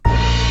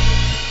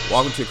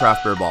Welcome to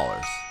Craft Beer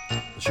Ballers,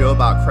 the show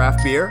about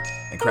craft beer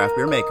and craft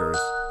beer makers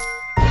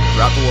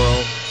throughout the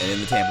world and in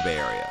the Tampa Bay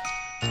area.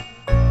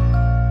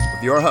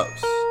 With your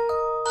hosts,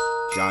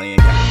 Johnny and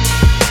Kevin.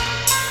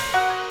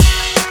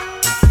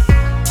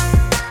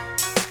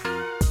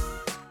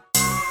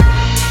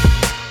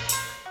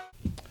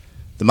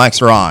 The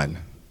mics are on.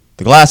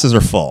 The glasses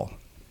are full.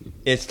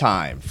 It's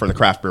time for the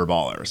Craft Beer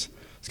Ballers.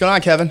 What's going on,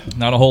 Kevin?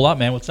 Not a whole lot,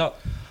 man. What's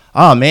up?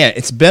 Oh man,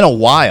 it's been a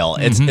while.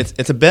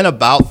 It's been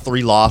about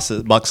 3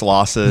 Bucks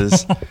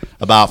losses,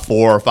 about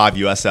 4 or 5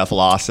 USF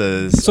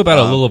losses. So about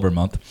a little over a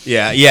month.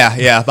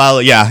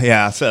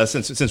 Yeah. So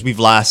since we've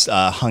last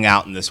hung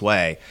out in this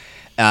way,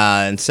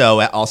 and so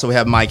also we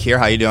have Mike here.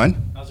 How you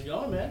doing? How's it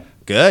going, man?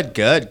 Good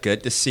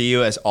to see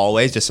you as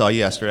always. Just saw you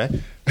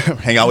yesterday.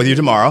 Hang out with you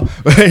tomorrow.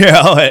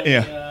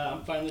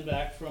 I'm finally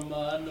back from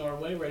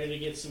Norway, ready to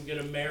get some good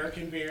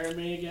American beer in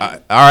me again.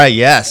 All right.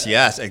 Yes.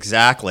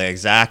 Exactly.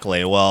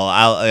 Well,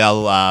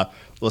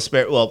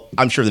 Well,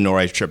 I'm sure the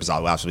Norway trip is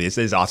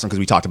absolutely it's awesome because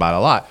we talked about it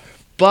a lot.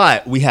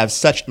 But we have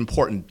such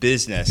important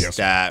business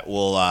that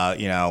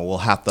we'll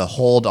have to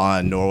hold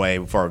on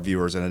Norway for our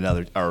viewers and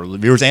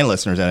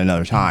listeners at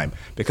another time,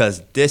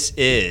 because this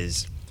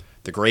is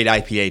the Great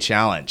IPA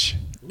Challenge.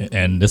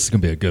 And this is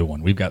going to be a good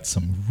one. We've got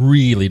some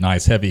really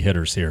nice heavy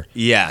hitters here.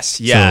 Yes.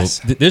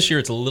 So this year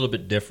it's a little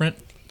bit different.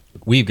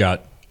 We've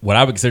got what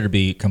I would consider to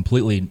be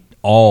completely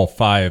all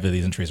 5 of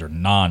these entries are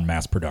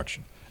non-mass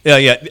production.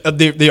 Yeah.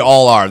 They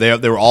all are.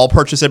 They were all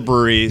purchased at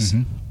breweries,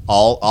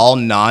 all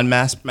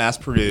mass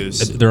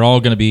produced. They're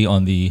all going to be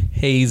on the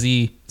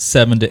hazy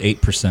 7 to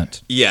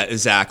 8%. Yeah,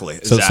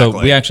 exactly.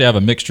 So we actually have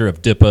a mixture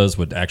of DIPAs.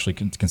 Would actually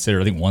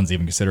consider. I think one's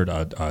even considered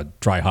a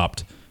dry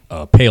hopped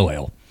pale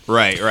ale.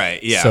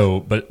 Right, yeah.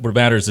 So, but what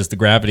matters is the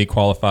gravity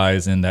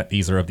qualifies in that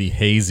these are of the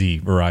hazy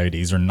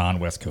varieties or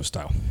non-West Coast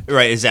style.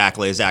 Right,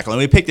 exactly. And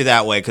we picked it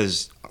that way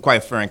because,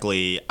 quite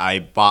frankly, I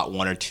bought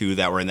 1 or 2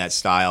 that were in that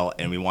style,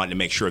 and we wanted to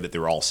make sure that they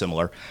were all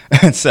similar.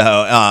 And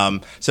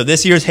so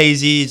this year's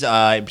hazy's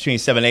between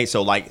 7 and 8,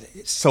 so like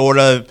sort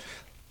of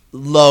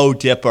low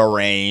DIPA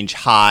range,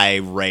 high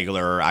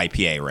regular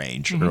IPA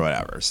range or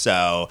whatever.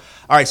 So,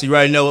 all right, so you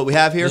ready to know what we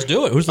have here? Let's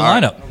do it. Who's the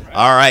lineup?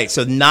 All right,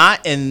 so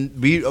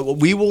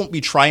we won't be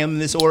trying them in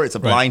this order. It's a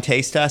blind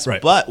taste test,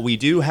 but we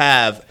do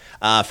have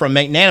from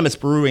Magnanimous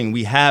Brewing.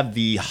 We have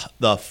the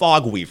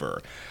Fog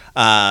Weaver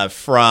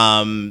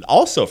from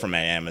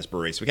Magnanimous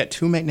Brewery. So we got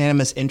 2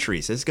 Magnanimous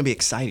entries. This is gonna be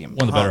exciting.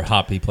 One of the better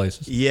hoppy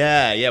places.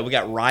 Yeah. We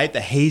got Riot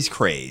the Haze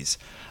Craze.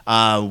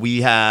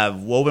 We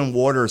have Woven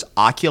Waters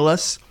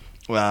Oculus.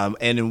 And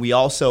then we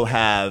also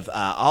have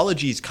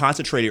Ology's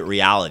Concentrated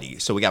Reality.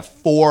 So we got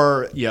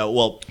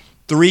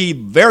 3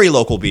 very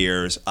local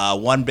beers,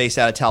 1 based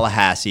out of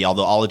Tallahassee,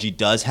 although Ology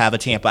does have a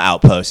Tampa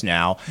outpost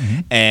now.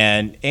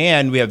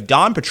 And we have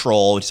Dawn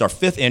Patrol, which is our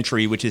 5th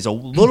entry, which is a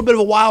little bit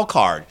of a wild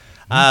card.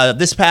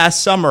 This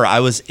past summer, I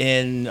was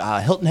in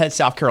Hilton Head,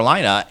 South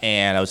Carolina,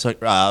 and I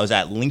was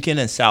at Lincoln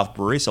and South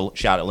Brewery, so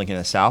shout out Lincoln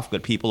and South,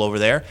 good people over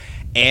there.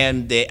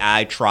 And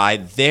I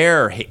tried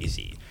their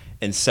hazy.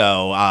 And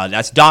so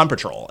that's Dawn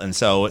Patrol, and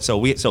so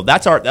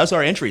that's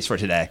our entries for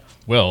today.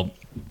 Well,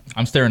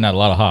 I'm staring at a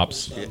lot of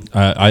hops.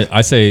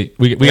 I say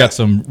we got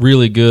some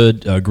really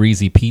good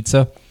greasy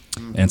pizza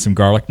and some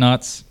garlic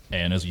nuts.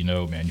 And as you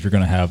know, man, if you're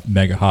going to have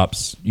mega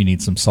hops, you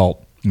need some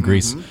salt and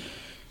grease. So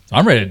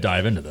I'm ready to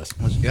dive into this.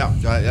 Let's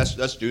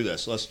do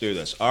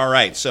this. All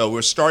right, so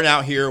we're starting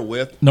out here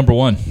with number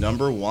one.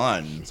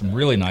 Some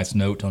really nice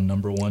note on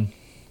number 1.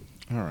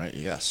 All right,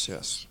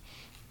 yes.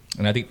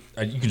 And I think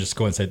you can just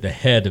go and say the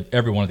head of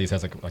every one of these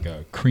has like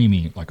a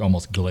creamy, like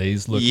almost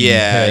glazed looking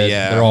head.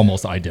 Yeah. They're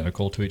almost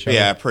identical to each other.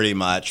 Yeah, pretty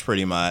much.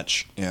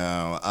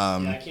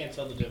 I can't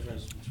tell the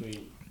difference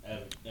between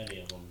any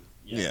of them.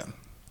 Yeah.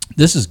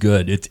 This is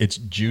good. It's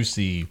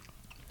juicy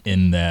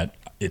in that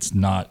it's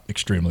not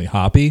extremely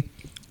hoppy.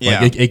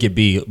 Like it could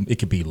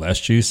be less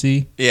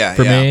juicy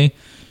for me,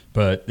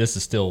 but this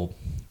is still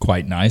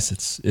quite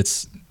nice.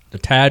 It's a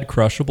tad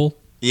crushable.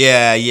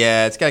 Yeah,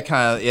 it's got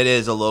it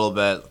is a little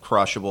bit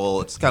crushable.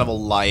 It's kind of a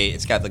light.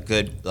 It's got the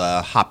good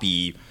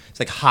hoppy. It's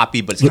like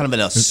hoppy, but it's kind of in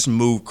a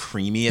smooth,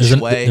 creamy-ish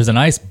way. There's a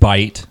nice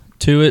bite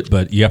to it,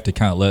 but you have to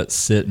kind of let it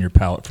sit in your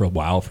palate for a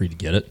while for you to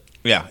get it.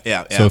 Yeah.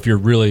 So if you're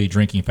really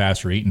drinking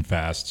fast or eating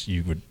fast,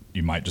 you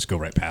might just go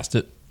right past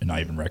it and not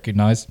even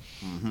recognize.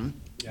 Yeah,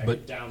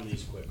 but get down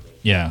these quickly.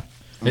 Yeah,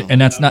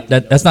 and that's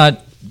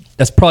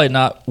probably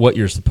not what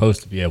you're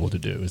supposed to be able to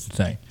do. Is the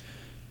thing.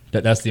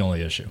 That's the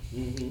only issue.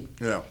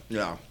 Yeah.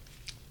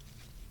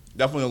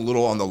 Definitely a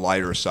little on the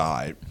lighter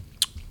side.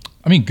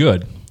 I mean,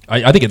 good.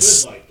 I think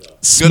it's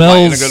smells. Good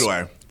light in a good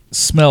way.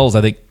 Smells. I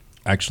think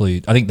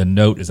the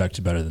note is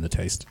actually better than the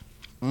taste.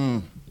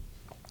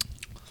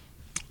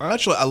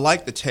 Actually, I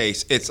like the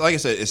taste. It's like I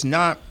said, it's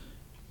not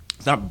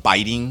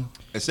biting.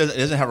 It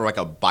doesn't have like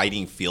a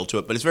biting feel to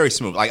it, but it's very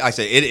smooth. Like I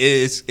said,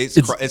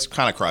 it's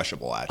kind of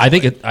crushable.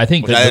 Actually, I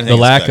think the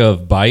lack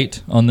of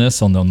bite on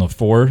this on the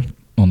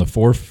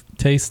fourth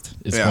taste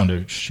is going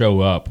to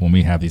show up when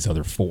we have these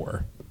other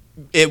 4.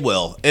 It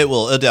will.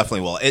 It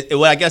definitely will.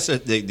 Well, I guess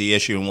the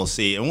issue, and we'll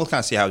see, and we'll kind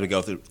of see how we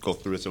go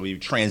through it. So we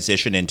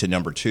transition into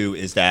number 2.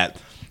 Is that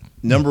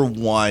number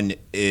 1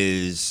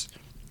 is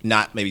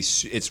not maybe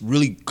it's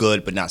really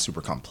good, but not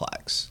super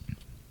complex.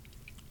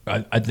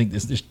 I think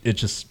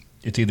it's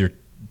either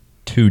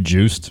too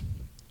juiced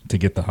to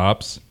get the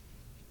hops,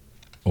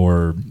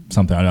 or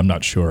something. I'm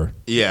not sure.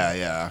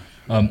 Yeah.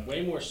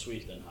 Way more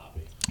sweet than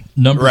hoppy.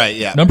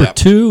 Number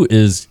 2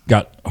 is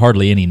got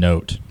hardly any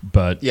note.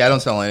 But I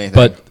don't sell anything.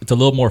 But it's a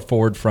little more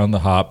forward from the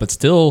hop, but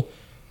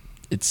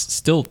it's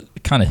still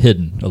kind of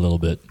hidden a little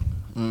bit.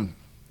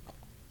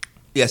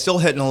 Yeah, still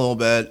hitting a little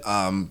bit.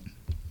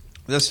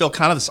 There's still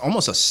kind of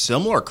almost a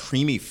similar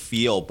creamy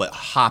feel, but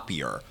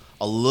hoppier.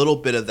 A little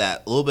bit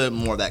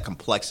more of that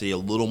complexity, a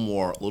little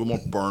more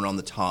burn on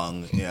the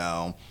tongue.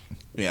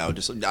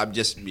 It's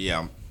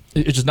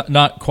just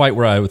not quite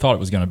where I thought it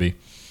was going to be.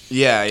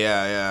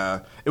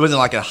 Yeah. It wasn't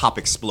like a hop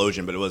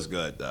explosion, but it was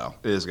good though.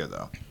 It is good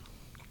though.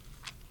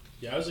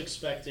 Yeah, I was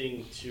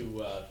expecting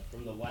to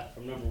from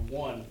number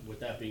 1,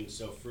 with that being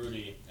so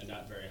fruity and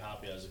not very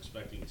hoppy, I was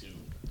expecting to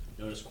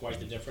notice quite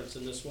the difference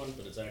in this one,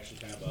 but it's actually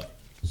kind of a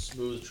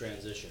smooth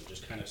transition,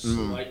 just kind of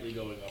slightly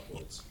going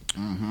upwards.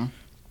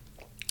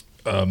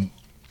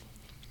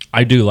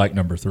 I do like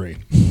number 3.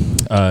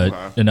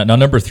 And now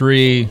number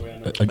 3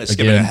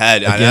 skipping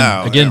ahead. I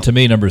know. Again, to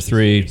me, number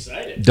 3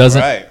 Excited.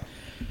 doesn't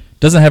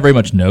have very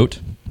much note,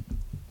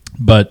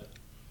 but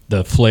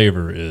the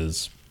flavor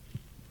is.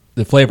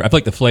 I feel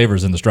like the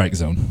flavor's in the strike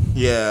zone.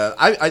 Yeah,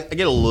 I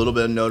get a little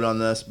bit of note on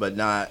this, but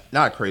not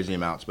crazy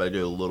amounts, but I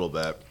do a little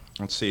bit.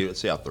 Let's see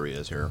how 3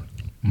 is here.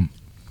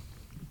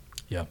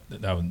 Yeah,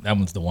 that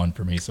one's the one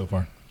for me so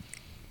far.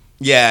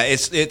 Yeah,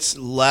 it's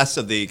less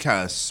of the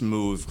kind of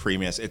smooth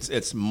creaminess.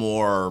 It's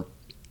more.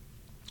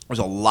 There's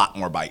a lot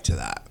more bite to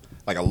that,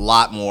 like a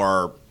lot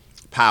more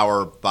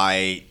power,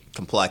 bite,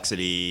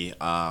 complexity.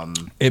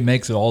 It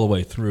makes it all the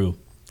way through.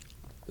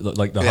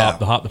 Like the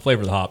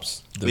flavor of the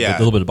hops, the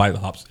little bit of bite of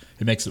the hops,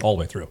 it makes it all the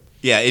way through.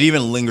 Yeah, it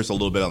even lingers a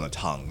little bit on the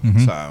tongue.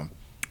 So,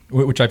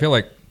 which I feel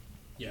like.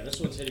 Yeah,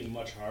 this one's hitting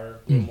much harder,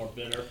 a little more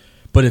bitter.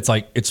 But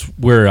it's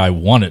where I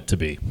want it to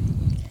be,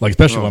 like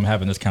especially when I'm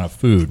having this kind of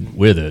food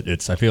with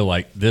it. I feel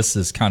like this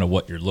is kind of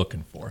what you're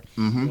looking for.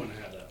 You want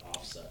to have that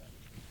offset.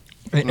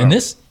 And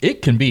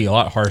it can be a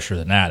lot harsher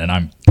than that, and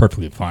I'm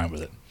perfectly fine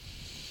with it.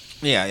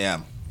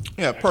 Yeah.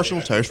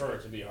 Personal taste. I prefer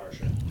it to be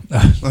harsher.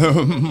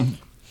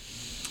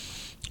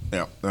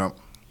 Yeah.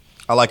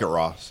 I like it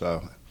raw.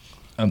 So,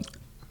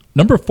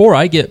 number 4,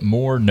 I get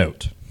more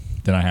note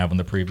than I have on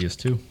the previous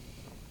 2.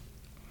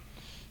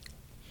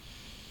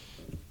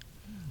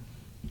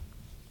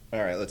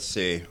 all right, let's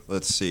see.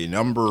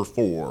 Number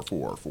 4.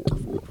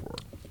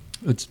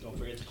 It's Don't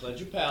forget to cleanse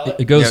your palate.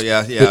 it goes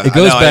Yeah. It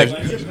goes back.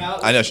 Cleanse your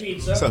palate I know. with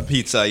pizza. So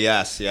pizza.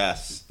 Yes.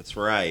 That's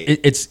right.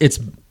 It's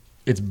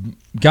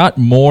got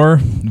more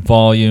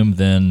volume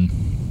than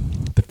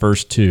the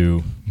first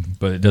 2,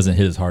 but it doesn't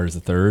hit as hard as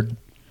the third.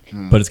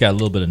 But it's got a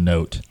little bit of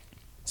note.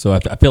 So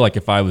I feel like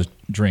if I was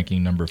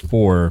drinking number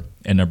 4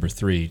 and number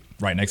 3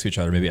 right next to each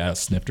other, maybe out of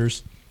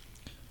snifters,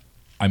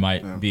 I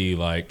might be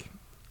like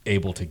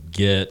able to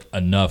get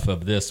enough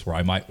of this where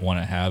I might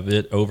want to have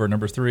it over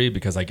number 3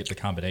 because I get the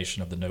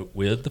combination of the note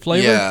with the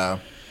flavor. Yeah.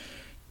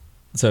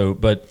 So,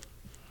 but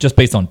just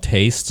based on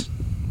taste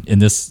in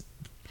this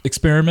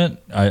experiment,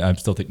 I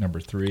still think number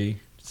 3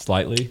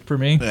 slightly for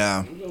me. Yeah.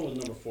 I'm going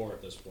with number 4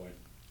 at this point.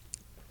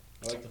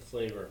 I like the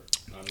flavor.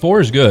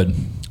 4 is good.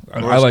 I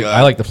good.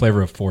 like the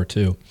flavor of 4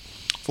 too.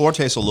 4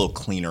 tastes a little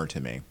cleaner to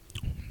me.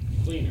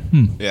 Cleaner.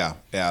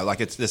 Yeah. Like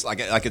it's this, like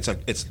it's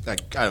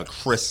like kind of a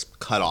crisp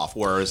cutoff.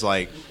 Whereas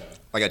like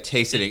I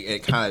tasted it,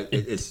 it kind of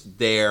it's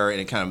there and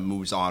it kind of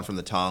moves on from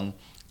the tongue.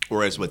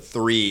 Whereas with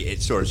 3,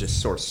 it sort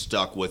of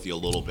stuck with you a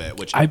little bit,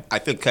 which I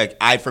think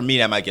for me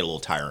that might get a little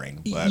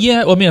tiring. But.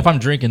 Yeah, well, I mean, if I'm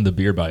drinking the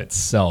beer by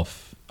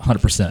itself,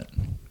 100%.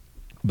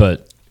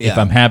 But if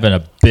Yeah. I'm having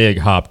a big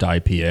hopped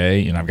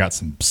IPA and I've got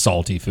some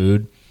salty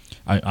food,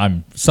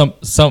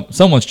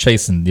 someone's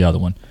chasing the other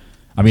one.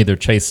 I'm either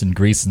chasing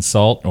grease and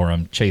salt or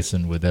I'm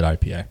chasing with that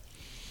IPA.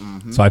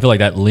 Mm-hmm. So I feel like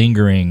that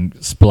lingering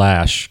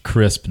splash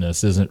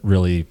crispness isn't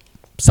really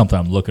something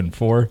I'm looking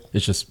for.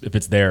 It's just if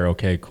it's there,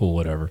 okay, cool,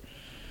 whatever.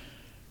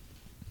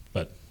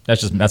 But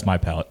that's my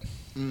palate.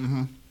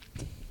 Mm-hmm.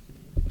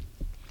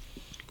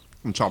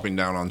 I'm chomping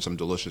down on some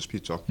delicious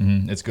pizza.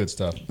 Mm-hmm. It's good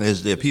stuff.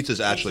 The pizza's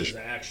actually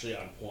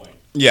on point.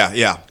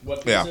 Yeah.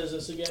 What pizza is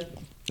this again?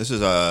 This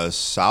is a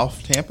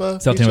South Tampa.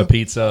 South Tampa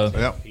pizza.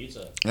 Yep.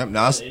 Pizza. Yep.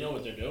 They know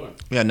what they're doing.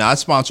 Yeah, not a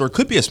sponsor.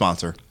 Could be a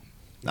sponsor.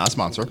 Not a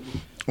sponsor.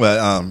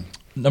 But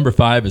number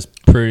 5 is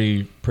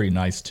pretty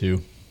nice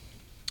too.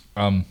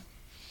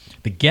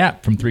 The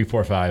gap from 3,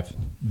 4, 5,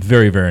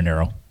 very, very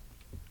narrow.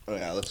 Oh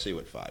yeah, let's see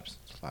what 5's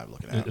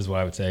looking at. Is what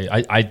I would say.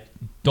 I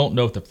don't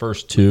know if the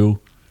first 2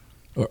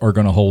 are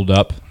going to hold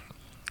up,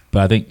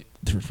 but I think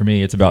for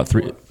me it's about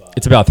 3.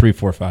 It's about 3,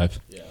 4, 5.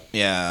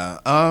 Yeah.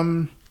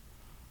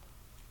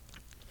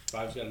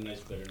 5's got a nice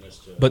bitterness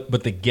to it.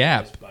 But the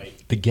gap,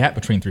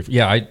 between 3, 4,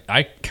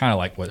 I kind of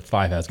like what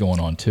 5 has going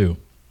on too.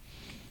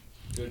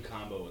 Good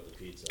combo with the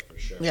pizza for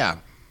sure. Yeah,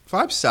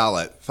 5's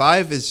solid.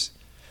 5 is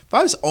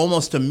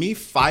almost, to me,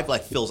 5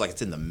 like feels like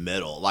it's in the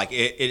middle. Like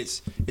it's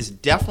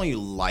definitely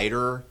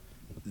lighter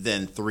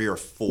than 3 or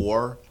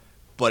 4,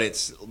 but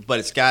it's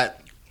got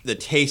the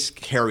taste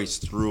carries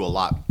through a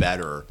lot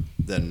better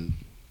than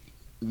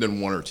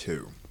 1 or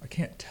 2. I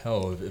can't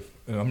tell if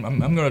I'm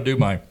going to do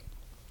my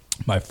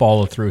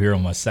follow through here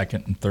on my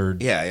second and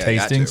third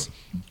tastings,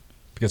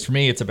 because for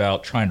me it's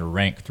about trying to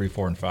rank 3,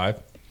 4, and 5.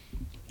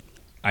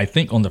 I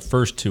think on the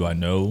first 2 I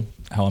know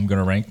how I'm going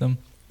to rank them.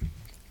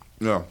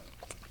 Yeah,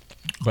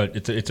 but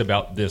it's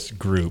about this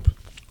group.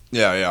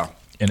 Yeah.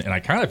 And I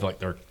kind of feel like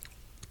they're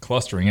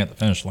clustering at the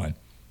finish line.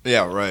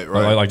 Yeah, right.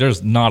 Like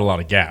there's not a lot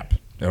of gap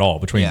at all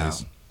between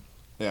these.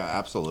 Yeah,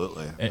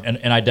 absolutely.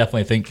 And I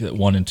definitely think that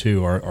 1 and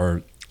 2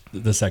 are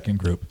the second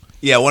group.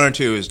 Yeah, 1 or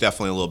 2 is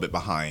definitely a little bit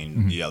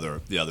behind the other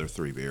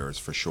 3 beers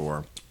for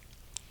sure.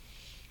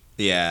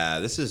 Yeah,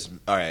 this is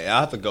all right.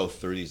 I'll have to go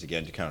through these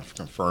again to kind of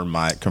confirm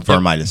my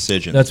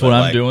decision. That's what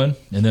I'm doing,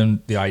 and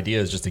then the idea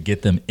is just to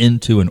get them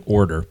into an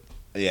order.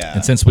 Yeah.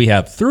 And since we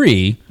have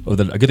 3, a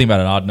good thing about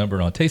an odd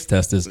number on a taste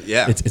test is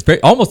it's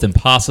very almost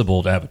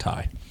impossible to have a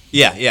tie.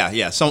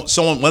 Yeah. So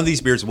one of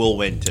these beers will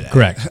win today.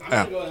 Correct. I'm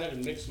gonna go ahead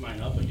and mix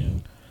mine up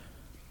again.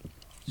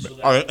 So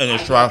that All right, and then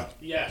try.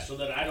 so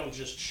that I don't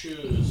just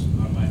choose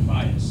on my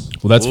bias.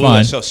 Well, that's Ooh, fine.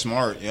 That's so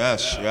smart.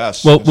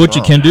 Yes. Well, what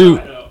you can do.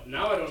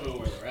 Now I don't know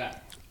where they're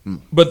at.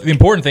 But the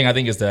important thing, I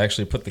think, is to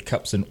actually put the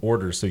cups in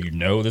order so you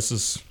know this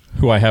is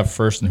who I have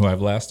first and who I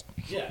have last.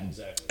 Yeah,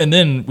 exactly. And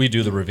then we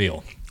do the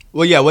reveal.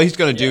 Well, yeah. What he's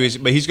going to do is,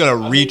 he's going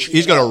to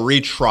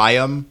retry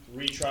them.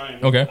 Retry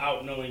them Okay.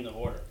 without knowing the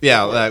order.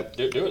 Yeah. Like,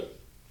 Do it.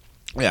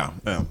 yeah.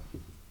 That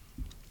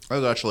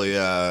was actually.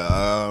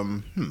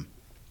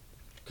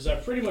 Because I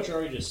pretty much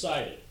already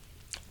decided.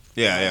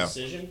 Yeah.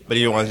 Decision. But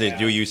you want to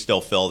do you still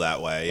feel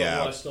that way? But Yeah.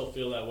 will I still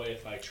feel that way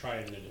if I try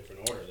it in a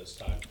different order this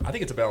time? I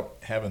think it's about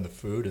having the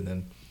food and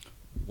then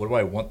what do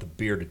I want the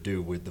beer to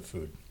do with the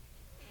food?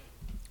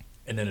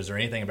 And then is there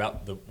anything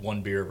about the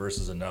one beer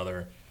versus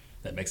another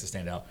that makes it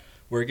stand out?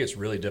 Where it gets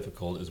really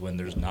difficult is when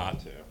there's not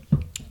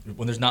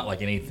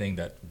like anything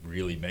that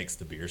really makes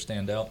the beer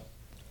stand out.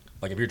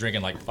 Like if you're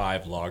drinking like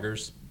 5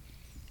 lagers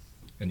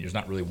and there's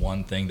not really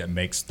one thing that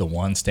makes the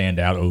one stand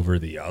out over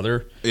the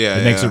other,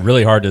 it makes it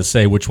really hard to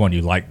say which one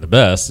you like the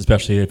best,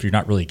 especially if you're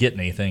not really getting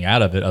anything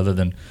out of it other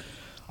than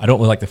I don't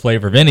really like the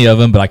flavor of any of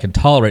them, but I can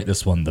tolerate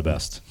this one the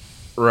best.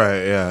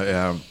 Right.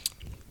 Yeah.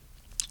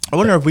 I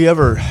wonder if we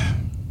ever.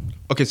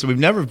 Okay, so we've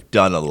never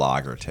done a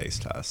lager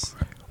taste test.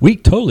 We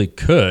totally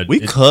could.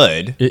 We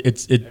could. Have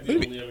you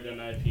only ever done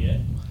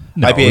IPA?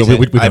 No, IPAs,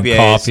 we've done IPAs,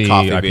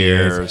 coffee IPAs.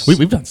 beers.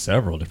 We've done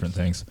several different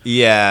things.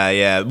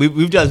 Yeah.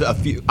 We've done a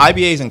few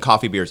IPAs and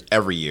coffee beers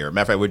every year.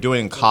 Matter of fact, we're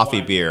doing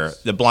coffee beer,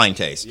 taste. the blind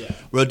taste. Yeah.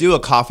 We're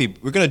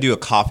going to do a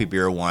coffee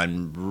beer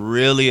one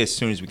really as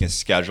soon as we can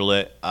schedule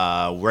it.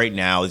 Right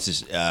now, this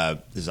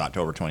is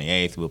October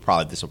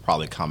 28th. This will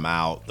probably come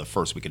out the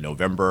first week of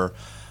November.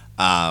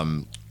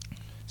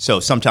 So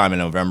sometime in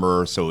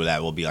November, so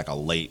that will be like a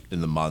late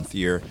in the month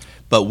year.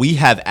 But we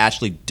have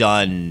actually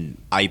done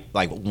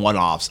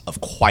one-offs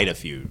of quite a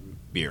few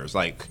beers.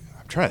 Like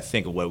I'm trying to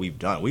think of what we've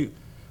done. We've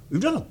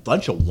done a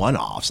bunch of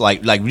one-offs.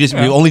 We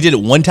only did it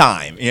one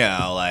time.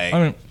 But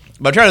I'm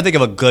trying to think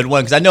of a good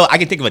one because I know I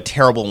can think of a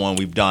terrible one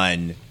we've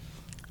done.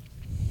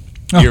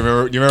 You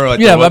remember the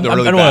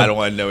really bad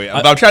one? No,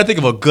 but I'm trying to think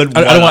of a good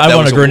one. I don't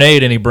want to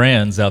grenade any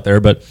brands out there,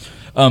 but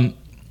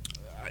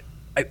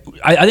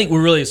I think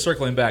we're really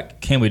circling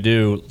back. Can we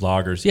do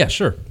lagers? Yeah,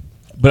 sure.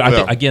 But I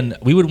think, again,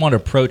 we would want to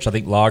approach,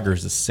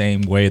 lagers the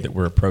same way that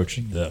we're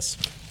approaching this.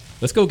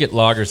 Let's go get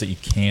lagers that you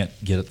can't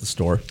get at the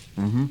store.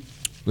 Mm-hmm.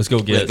 Let's go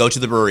to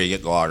the brewery,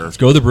 get the lager. Let's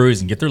go to the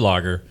breweries and get their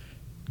lager,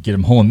 get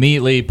them home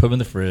immediately, put them in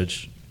the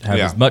fridge, have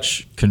as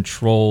much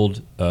control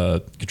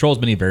as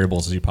many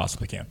variables as you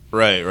possibly can.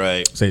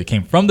 Right. So it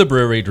came from the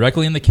brewery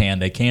directly in the can.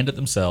 They canned it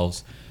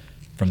themselves.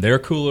 From their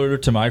cooler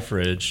to my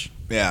fridge.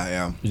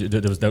 Yeah.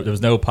 There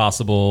was no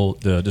possible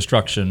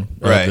destruction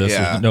of this.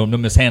 Yeah. No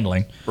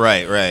mishandling.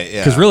 Right.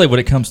 Yeah. Because really, when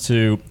it comes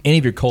to any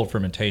of your cold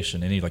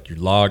fermentation, any like your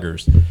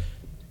lagers,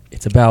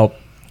 it's about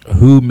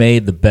who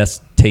made the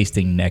best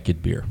tasting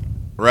naked beer.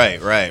 Right.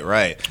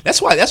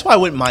 That's why I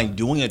wouldn't mind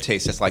doing a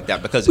taste test like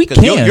that because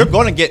can. You're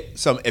going to get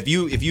some if you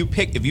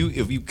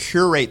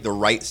curate the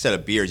right set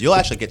of beers, you'll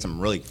actually get some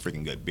really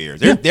freaking good beers.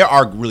 There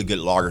are really good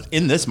lagers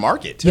in this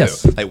market too.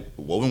 Yes. Like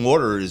Woven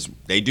Water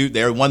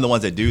they're one of the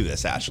ones that do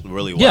this actually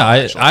really well.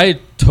 Yeah, I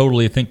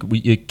totally think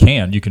you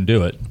can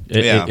do it.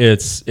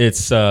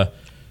 It's not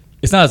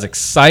as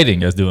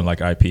exciting as doing like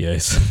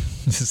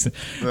IPAs,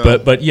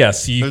 but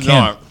yes, you can.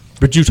 Not.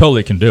 But you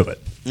totally can do it.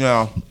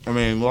 Yeah, I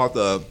mean we'll have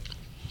to.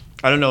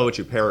 I don't know what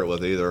you pair it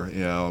with either.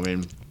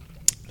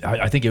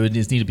 I think it would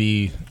just need to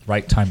be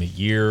right time of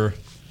year.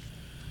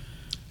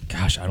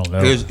 Gosh, I don't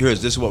know.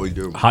 This is what we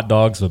do. Hot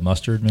dogs with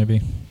mustard,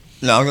 maybe.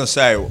 No, I'm gonna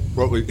say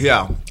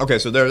Okay,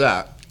 so there's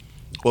that.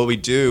 What we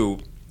do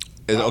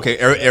is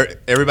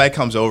everybody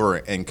comes over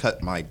and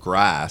cut my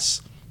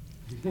grass,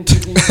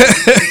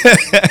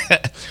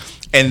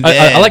 And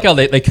then, I like how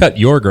they cut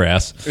your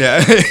grass.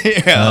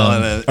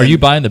 Yeah. Are you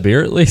buying the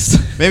beer at least?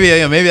 Maybe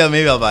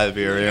I'll buy the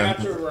beer. Yeah.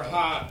 After we're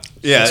hot,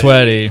 Yeah.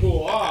 Sweaty.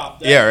 cool off.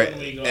 That's Yeah. Right. when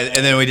we go And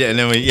ahead. then we did. And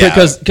then we. Yeah.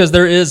 Because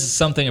there is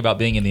something about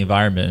being in the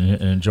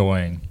environment and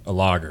enjoying a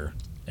lager,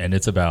 and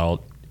it's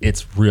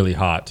really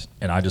hot,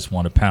 and I just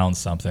want to pound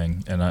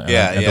something, and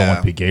I don't want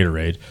to be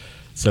Gatorade.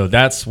 So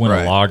that's when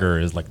Right. a lager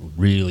is like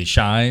really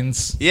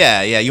shines.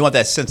 Yeah. You want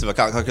that sense of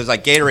accomplishment because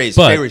like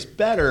Gatorade's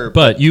better,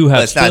 but you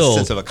have it's not a still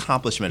sense of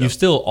accomplishment. You've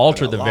still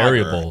altered of the a lager.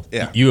 variable.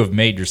 Yeah. You have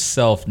made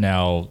yourself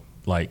now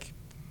like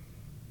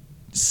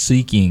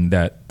seeking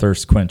that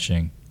thirst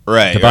quenching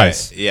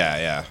device. Right.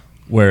 Yeah.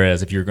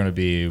 Whereas if you're going to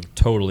be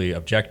totally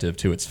objective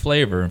to its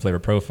flavor and flavor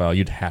profile,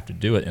 you'd have to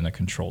do it in a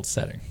controlled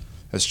setting.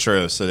 That's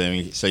true. So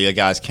you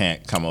guys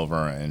can't come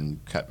over and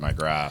cut my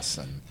grass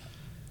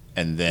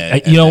and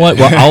then You know what?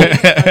 Well,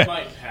 I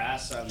might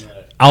pass on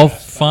the. I'll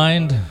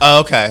find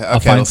Okay. I'll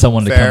find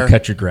someone to fair. come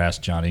cut your grass,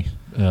 Johnny.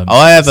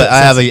 I have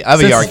a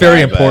yard It's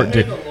very guy, but- important.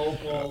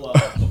 I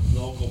have a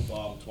local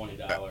bum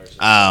 $20.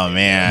 Oh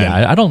man.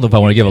 Yeah, I don't know if I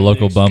want to give a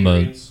local bum a.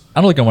 Experience.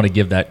 I don't think I want to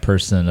give that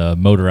person a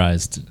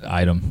motorized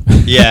item.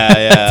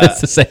 Yeah. Just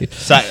to say.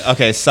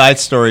 Side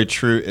story,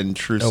 true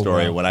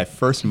story. wow. When I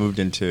first moved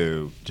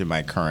to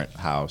my current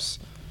house,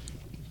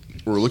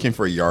 we were looking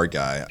for a yard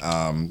guy.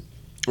 I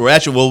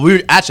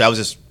was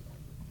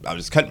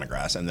just cutting my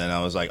grass, and then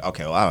I was like,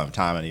 okay, well, I don't have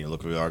time. I need to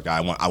look for a yard guy.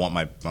 I want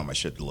my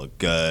shit to look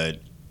good,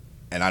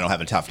 and I don't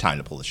have enough time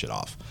to pull the shit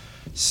off.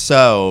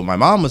 So my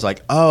mom was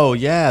like, oh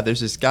yeah, there's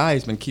this guy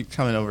who's been keep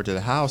coming over to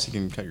the house. He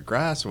can cut your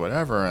grass or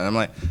whatever. And I'm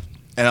like,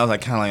 and I was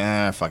like, kind of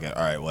like, fuck it,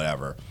 all right,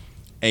 whatever.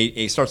 And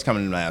he starts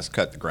coming to my house,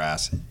 cut the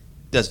grass,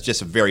 does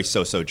just a very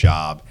so-so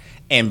job,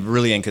 and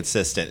really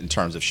inconsistent in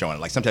terms of showing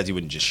it. Like sometimes he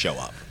wouldn't just show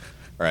up,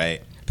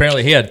 right?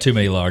 Apparently, he had too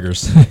many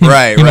lagers.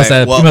 Right, he must right.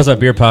 have, Well- he must have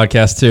a beer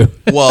podcast too.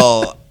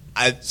 Well,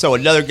 so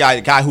another guy,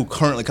 the guy who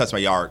currently cuts my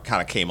yard,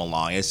 kind of came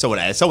along. And someone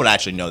I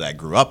actually know that I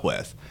grew up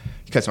with.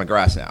 He cuts my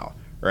grass now,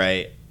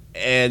 right?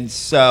 And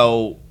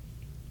so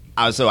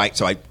I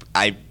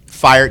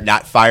fired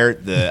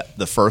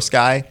the first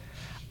guy.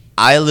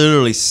 I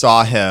literally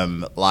saw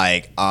him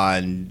like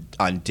on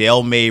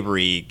Dale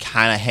Mabry,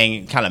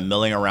 kind of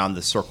milling around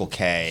the Circle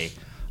K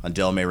on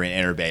Dale Mabry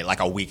and Interbay like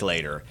a week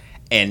later.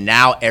 And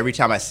now every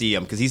time I see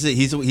him, because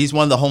he's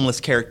one of the homeless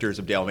characters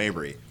of Dale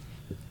Mabry,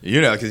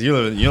 because you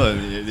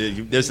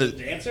live there's a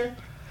Dancer?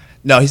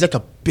 no, he's like a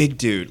big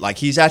dude. Like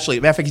he's actually,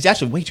 matter of fact, he's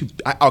actually way too.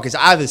 Because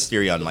I have this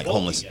theory on like bulky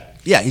homeless. guy.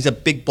 Yeah, he's a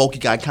big bulky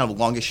guy, kind of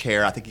longish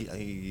hair. I think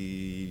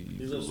He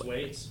lifts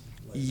weights.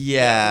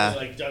 Yeah.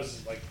 Like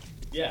does like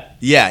yeah.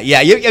 Yeah.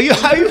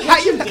 How you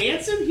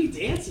Dance him? He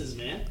dances,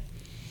 man.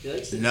 He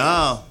likes to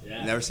No, dance.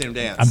 Yeah. never seen him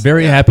dance. I'm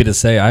very happy to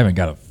say I haven't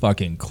got a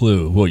fucking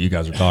clue what you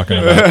guys are talking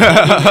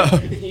about.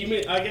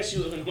 I guess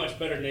you live in a much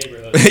better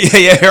neighborhood.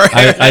 yeah,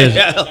 right.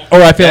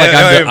 I feel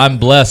like I'm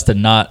blessed to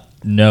not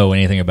know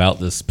anything about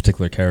this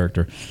particular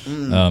character.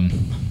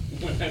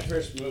 When I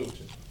first moved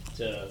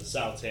to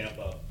South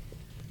Tampa,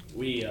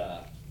 we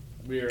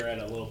were at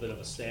a little bit of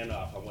a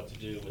standoff on what to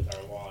do with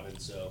our lawn, and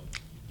so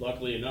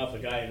luckily enough, a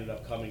guy ended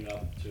up coming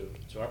up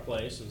to our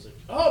place and was like,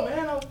 "Oh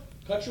man, I'll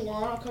cut your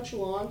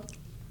lawn."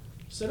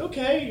 I said,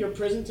 "Okay, your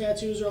prison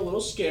tattoos are a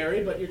little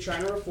scary, but you're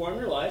trying to reform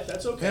your life.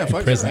 That's okay." Yeah,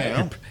 fuck Prison. right,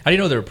 How do you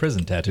know they were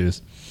prison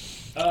tattoos?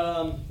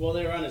 Well,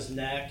 they were on his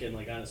neck and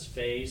like on his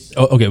face.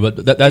 Oh, okay,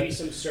 but Maybe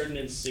some certain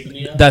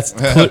insignia. that's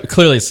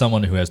clearly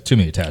someone who has too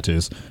many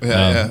tattoos.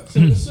 Yeah.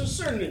 So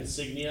certain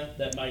insignia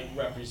that might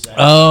represent.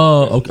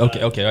 Oh,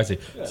 prison okay, I see.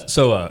 Yeah.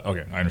 So,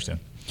 okay, I understand.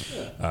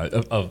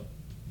 Of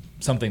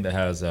something that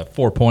has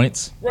 4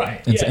 points,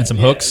 Right, and, yeah, and some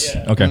yeah, hooks.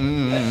 yeah. Okay,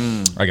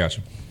 Yeah. I got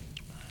you.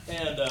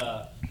 And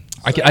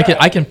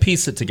I can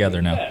piece it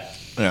together now. Yeah.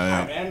 All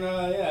right, man.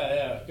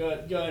 Yeah. Go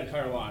ahead,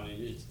 Carlon.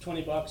 It's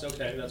 $20.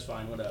 Okay, that's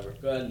fine. Whatever.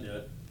 Go ahead and do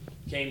it.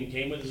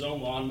 Came with his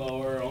own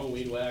lawnmower, own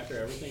weed whacker,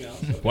 everything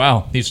else. Okay.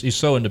 Wow, he's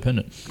so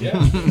independent. Yeah,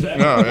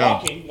 exactly.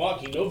 yeah.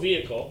 Walking, no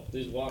vehicle.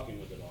 He's walking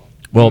with it all.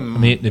 Well, I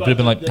mean, it would But have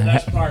been like the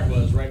best part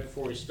was right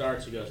before he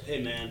starts, he goes,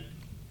 "Hey man,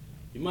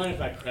 you mind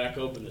if I crack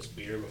open this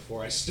beer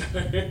before I start?"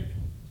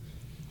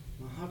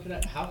 Well, how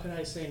could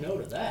I say no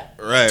to that?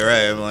 Right.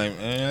 I'm like,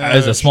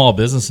 as a small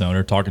business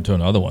owner talking to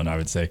another one, I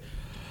would say,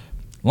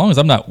 as long as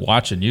I'm not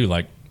watching you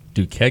like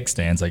do keg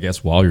stands, I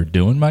guess, while you're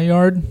doing my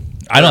yard,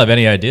 I don't have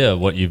any idea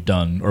what you've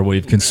done or what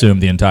you've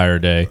consumed the entire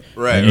day.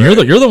 Right, And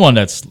you're the one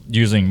that's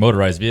using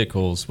motorized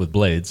vehicles with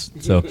blades.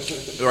 So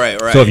right.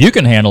 so if you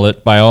can handle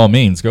it, by all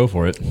means, go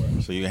for it.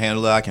 So you can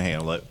handle it, I can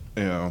handle it.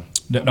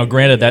 Now,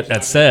 granted,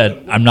 that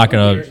said, I'm not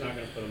Beer's gonna. not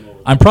gonna put him over.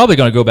 I'm probably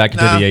gonna go back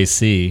into Nah. the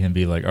AC and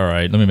be like, all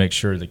right, let me make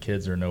sure the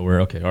kids are nowhere.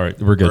 Okay, all right,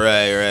 we're good.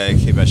 Right.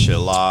 Keep that shit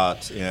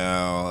locked.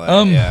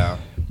 Yeah.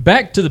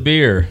 Back to the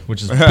beer,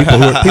 which is people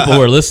who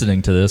are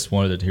listening to this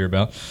wanted to hear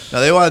about. Now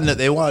they want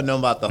to know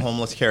about the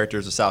homeless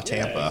characters of South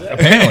Tampa.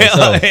 exactly. Apparently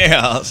so.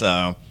 Yeah.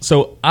 So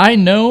So I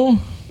know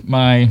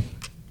my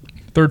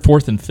third,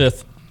 fourth, and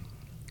fifth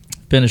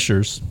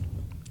finishers,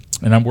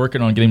 and I'm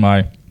working on getting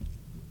my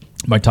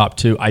top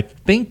two. I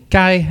think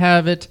I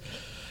have it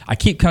I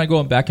keep kind of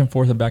going back and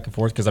forth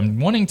because I'm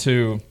wanting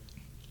to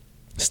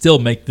still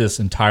make this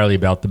entirely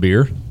about the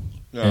beer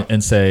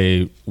and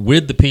say,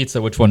 with the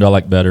pizza, which one do I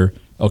like better?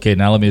 Okay,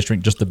 now let me just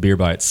drink just the beer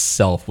by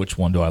itself. Which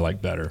one do I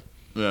like better?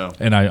 Yeah.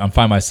 And I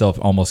find myself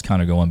almost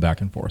kind of going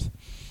back and forth.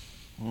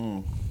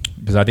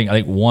 Because I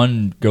think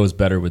one goes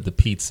better with the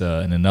pizza,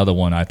 and another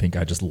one I think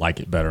I just like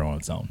it better on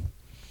its own.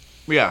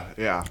 Yeah.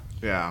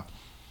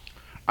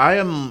 I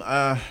am.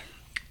 I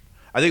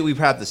think we've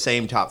had the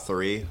same top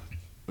three.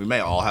 We may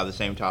all have the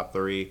same top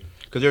three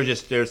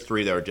because there's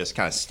three that are just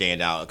kind of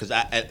stand out. Because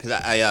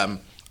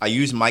I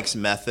use Mike's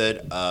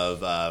method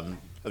of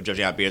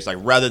judging out beers. Like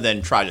rather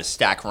than try to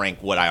stack rank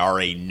what I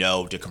already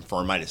know to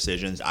confirm my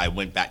decisions, I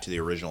went back to the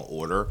original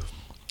order.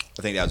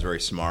 I think that was very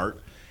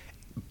smart.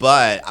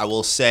 But I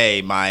will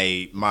say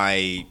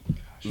my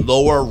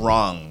lower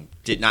rung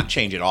did not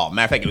change at all.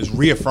 Matter of fact, it was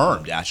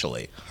reaffirmed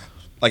actually.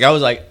 Like I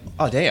was like,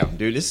 oh damn,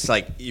 dude, this is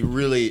like you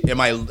really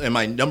am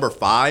I number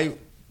 5?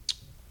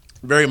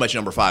 Very much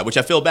number 5, which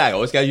I feel bad. I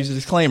always gotta use a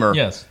disclaimer.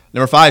 Yes.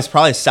 Number 5 is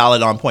probably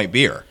solid on point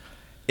beer.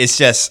 It's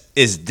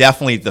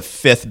definitely the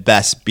 5th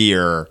best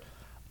beer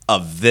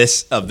of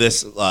this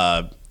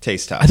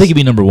taste test. I think it'd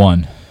be number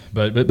 1,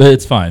 but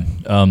it's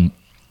fine.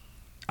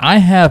 I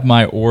have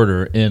my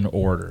order in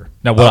order.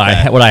 Now,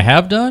 what I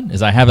have done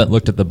is I haven't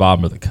looked at the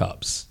bottom of the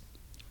cups.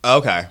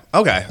 Okay.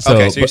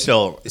 So you're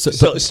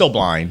still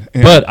blind.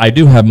 But I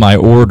do have my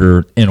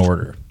order in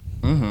order.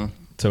 Mm-hmm.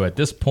 So at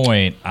this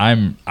point,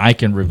 I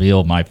can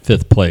reveal my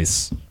 5th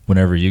place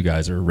whenever you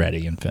guys are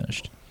ready and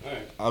finished.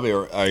 All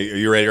right. Are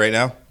you ready right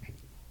now?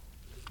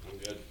 I'm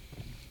good.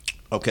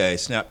 Okay,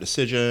 snap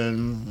decision.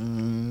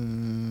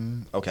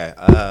 Okay,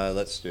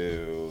 let's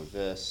do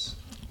this.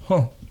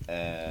 Huh.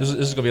 This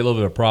is going to be a little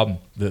bit of a problem.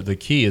 The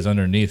key is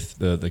underneath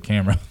the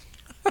camera.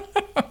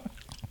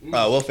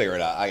 We'll figure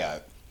it out. I got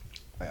it.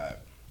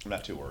 I'm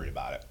not too worried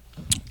about it.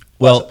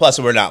 Well, plus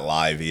we're not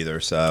live either,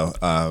 so.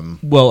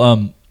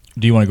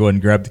 Do you want to go ahead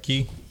and grab the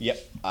key?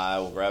 Yep, I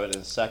will grab it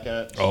in a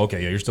second. Oh,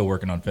 okay. Yeah, you're still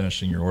working on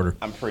finishing your order.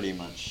 I'm pretty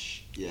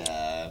much,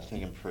 I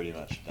think I'm pretty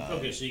much done.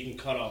 Okay, so you can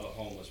cut all the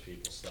homeless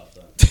people stuff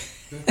then.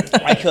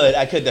 I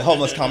could. The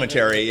homeless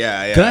commentary,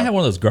 yeah. Can I have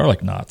one of those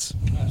garlic knots?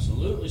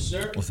 Absolutely,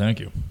 sir. Well, thank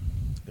you.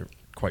 They're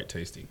quite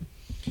tasty.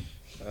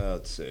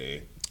 Let's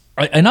see.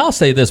 And I'll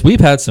say this.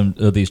 We've had some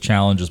of these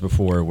challenges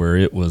before where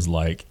it was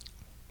like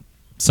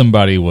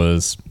somebody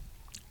was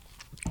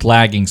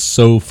lagging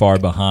so far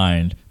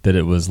behind that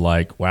it was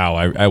like, wow,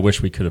 I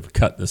wish we could have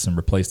cut this and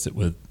replaced it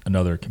with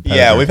another competitor.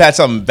 Yeah, we've had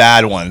some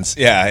bad ones.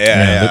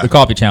 Yeah. The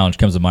coffee challenge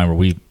comes to mind where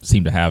we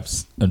seem to have,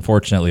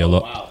 unfortunately, a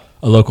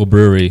local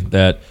brewery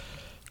that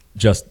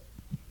just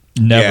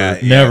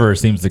never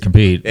seems to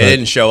compete. It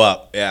didn't show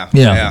up. Yeah.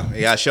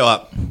 You got to show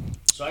up.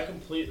 So I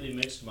completely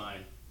mixed mine.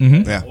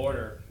 Mm-hmm. The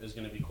order is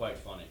going to be quite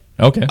funny.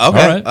 Okay. All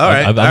right.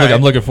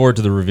 I'm looking forward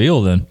to the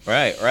reveal then.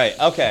 Right.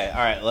 Okay. All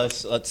right.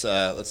 Let's do it.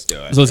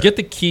 So let's get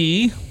the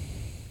key,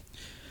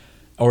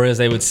 or as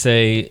they would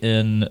say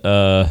in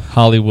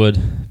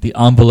Hollywood, the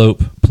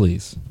envelope,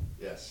 please.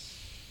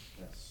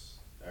 Yes.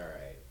 All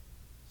right.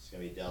 It's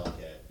gonna be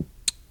delicate.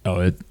 Oh,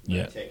 I'm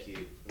gonna take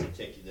you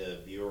the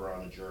viewer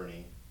on a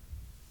journey.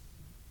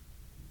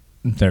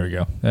 There we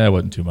go. That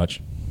wasn't too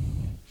much.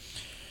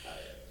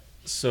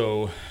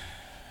 So.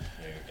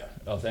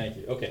 Oh, thank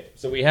you. Okay,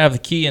 so we have the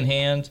key in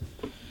hand.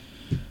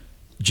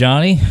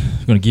 Johnny,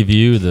 I'm going to give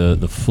you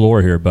the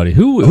floor here, buddy.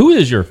 Who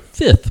is your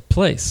 5th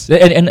place?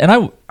 And I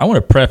want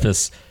to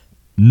preface,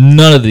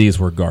 none of these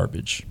were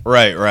garbage.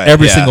 Right.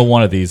 Every single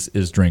one of these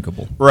is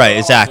drinkable. Right,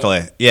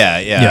 exactly.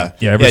 Yeah.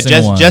 Every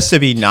single one. Just to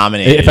be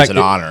nominated is an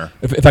honor.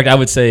 In fact, I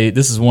would say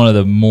this is one of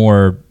the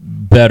more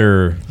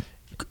better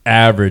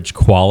average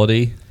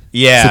quality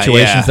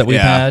situations that we've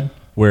had,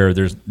 where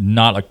there's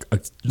not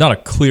a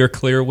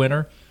clear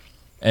winner.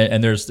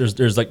 And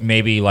there's like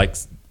maybe like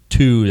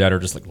 2 that are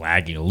just like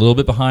lagging a little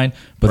bit behind,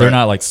 but they're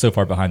not like so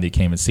far behind that you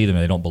can't even see them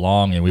and they don't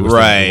belong. And we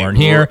weren't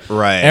here.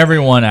 Right.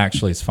 Everyone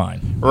actually is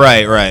fine.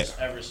 Right.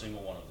 Every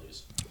single one of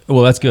these.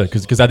 Well, that's good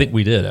because I think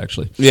we did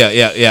actually.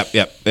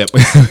 Yep.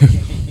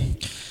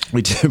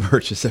 We did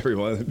purchase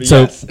everyone.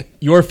 So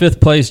your 5th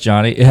place,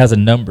 Johnny, it has a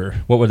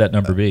number. What would that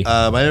number be?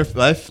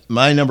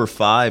 My number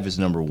 5 is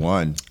number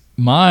 1.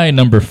 My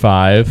number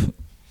 5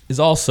 is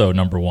also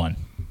number 1.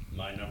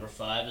 My number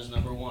 5 is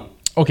number 1.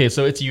 Okay,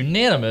 so it's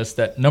unanimous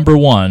that number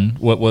 1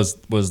 was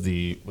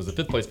the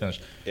 5th place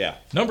finish. Yeah.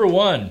 Number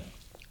 1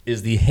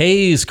 is the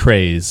Haze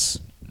Craze,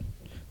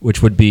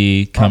 which would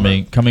be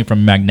coming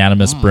from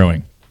Magnanimous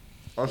Brewing.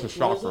 That's a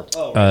shocker.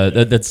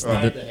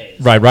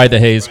 Ride the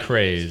Haze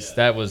Craze.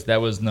 That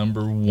was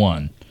number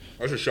 1.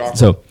 That's a shocker.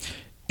 So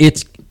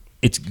it's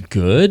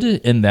good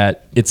in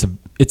that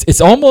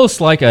it's almost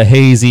like a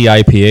hazy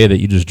IPA that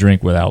you just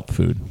drink without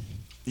food.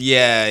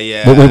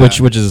 Yeah.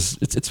 Which is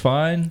it's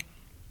fine.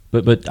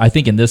 But I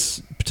think in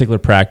this particular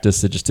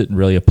practice, it just didn't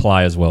really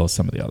apply as well as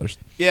some of the others.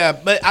 Yeah,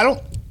 but I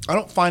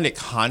don't find it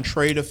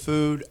contrary to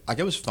food. Like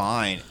it was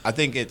fine. I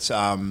think it's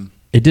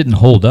it didn't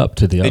hold up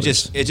to the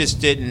others. It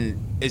just didn't.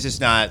 It's just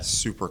not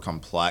super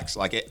complex.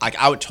 Like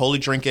I would totally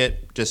drink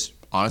it just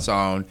on its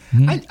own.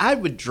 I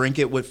would drink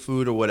it with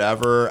food or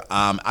whatever.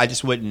 I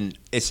just wouldn't.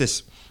 It's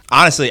just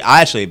honestly,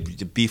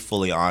 to be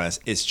fully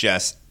honest, it's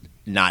just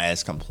not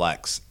as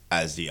complex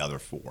as the other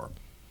five.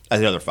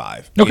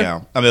 Okay. You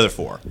know? The other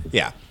four.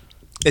 Yeah.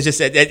 It's just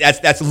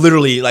that's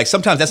literally like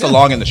sometimes that's the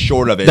long and the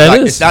short of it.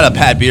 It's not a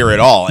bad beer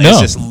at all. No. It's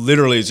just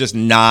literally it's just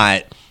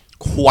not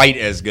quite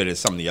as good as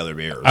some of the other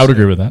beers. I would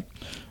agree with that.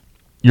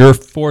 Your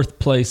fourth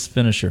place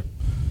finisher.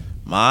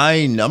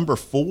 My number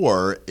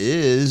 4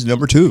 is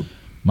number 2.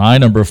 My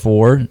number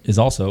 4 is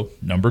also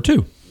number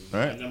 2. All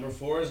right. Number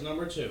 4 is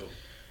number 2.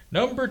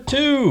 Number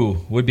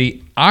 2 would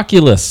be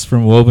Oculus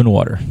from Woven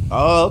Water.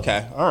 Oh,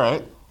 okay. All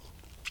right.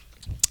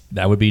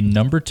 That would be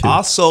number 2.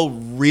 Also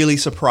really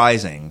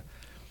surprising.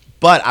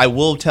 But I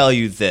will tell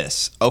you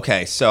this.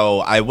 Okay, so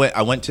I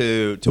went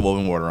to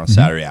Woven Water on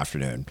Saturday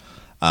afternoon,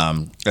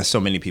 as so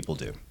many people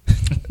do.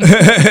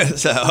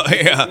 So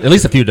yeah, At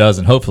least a few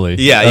dozen, hopefully.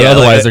 Yeah.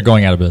 Otherwise, they're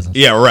going out of business.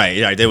 Yeah, right.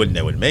 Yeah, they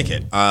wouldn't make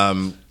it.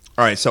 All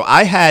right, so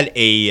I had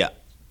a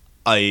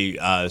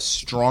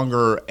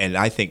stronger and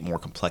I think more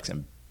complex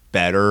and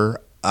better,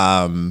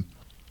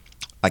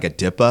 like a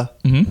DIPA.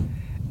 Mm-hmm.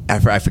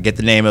 I forget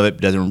the name of it.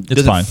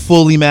 Doesn't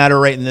fully matter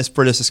right in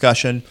for this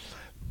discussion.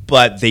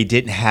 But they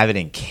didn't have it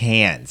in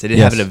cans. They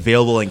didn't have it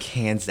available in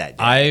cans that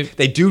day.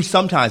 They do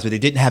sometimes, but they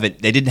didn't have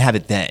it. They didn't have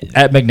it then.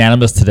 At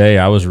Magnanimous today,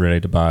 I was ready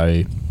to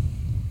buy,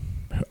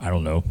 I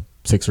don't know,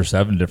 6 or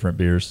 7 different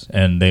beers,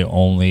 and they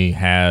only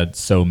had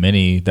so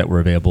many that were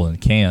available in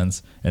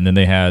cans. And then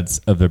they had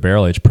of their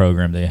barrel age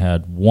program, they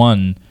had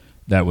one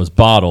that was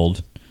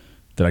bottled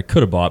that I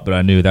could have bought, but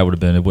I knew that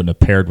it wouldn't have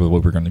paired with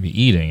what we're going to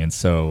be eating. And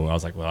so I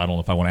was like, well, I don't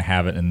know if I want to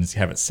have it and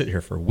have it sit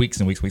here for weeks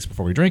and weeks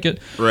before we drink it.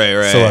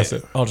 Right. So I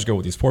said, I'll just go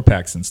with these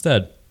 4-packs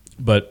instead.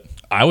 But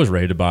I was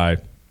ready to buy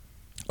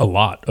a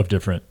lot of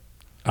different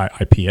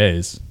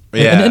IPAs.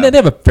 Yeah. And they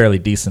have a fairly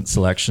decent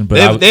selection.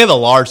 But they have a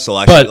large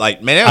selection. But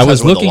like, I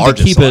was looking to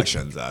keep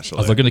selections, actually.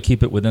 I was looking to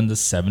keep it within the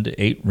 7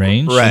 to 8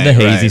 range in Right, the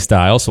hazy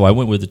style. So I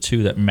went with the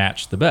 2 that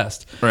matched the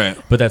best. Right.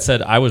 But that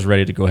said, I was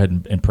ready to go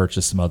ahead and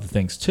purchase some other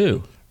things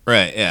too.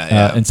 Right,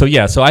 yeah.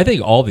 So I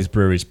think all these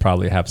breweries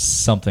probably have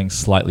something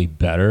slightly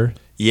better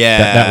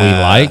that we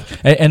like.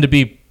 And to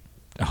be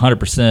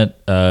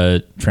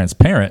 100%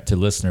 transparent to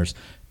listeners,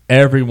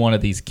 every one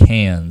of these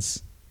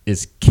cans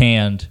is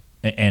canned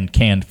and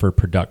canned for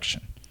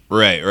production.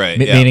 Right.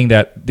 Meaning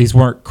that these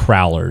weren't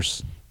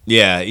crowlers.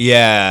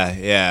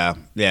 Yeah.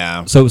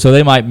 So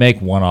they might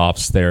make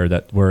one-offs there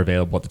that were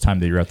available at the time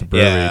that you're at the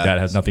brewery that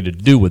has nothing to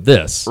do with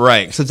this.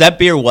 Right. So that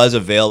beer was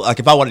available. Like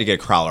if I wanted to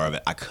get a crowler of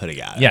it, I could have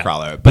got a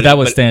crowler of it. But that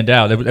would stand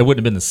out. It wouldn't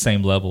have been the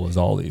same level as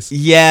all these.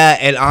 Yeah,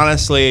 and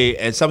honestly,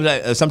 and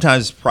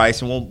sometimes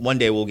price, and one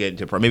day we'll get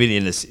into price. Maybe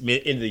in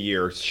the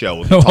year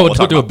show we'll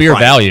do a beer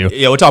price. value.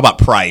 Yeah, we'll talk about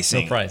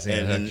pricing. No price.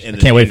 Yeah, in I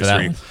can't wait for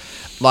that.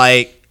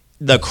 Like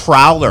the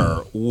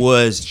crowler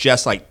was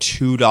just like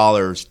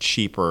 $2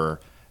 cheaper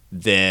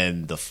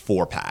than the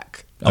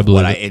 4-pack of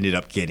what I ended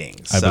up getting.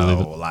 I believe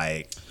it.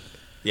 Like,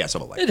 yeah,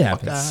 so like it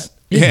happens.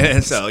 Yeah,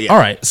 so yeah. All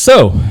right,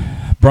 so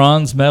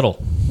bronze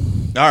medal.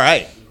 All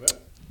right.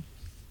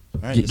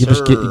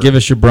 Give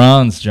us your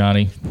bronze,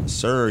 Johnny.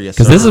 Sir, yes,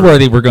 because this is where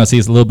we're going to see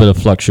a little bit of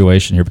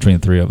fluctuation here between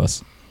the three of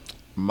us.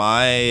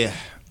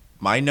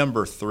 My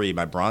number 3,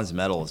 my bronze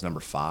medal is number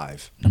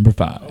 5. Number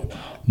 5. Oh,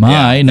 wow.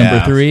 My number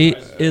 3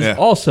 is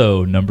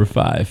also number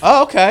 5.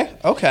 Oh, okay.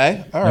 All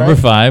right. Number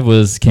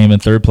 5 came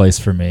in third place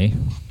for me.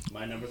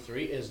 My number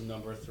 3 is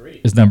number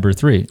 3. Is number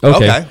 3.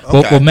 Okay.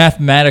 Well,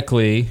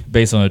 mathematically,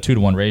 based on a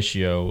 2-to-1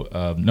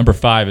 ratio, number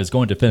 5 is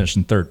going to finish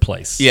in third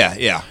place.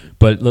 Yeah.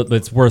 But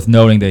it's worth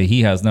noting that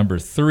he has number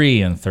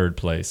 3 in third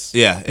place.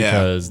 Yeah.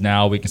 Because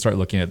now we can start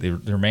looking at the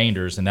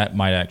remainders, and that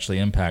might actually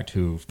impact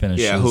who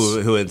finishes. Yeah,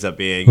 who ends up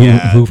being.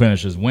 Who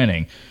finishes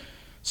winning.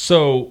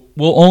 So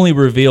we'll only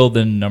reveal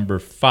the number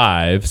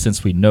 5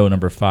 since we know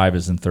number 5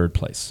 is in third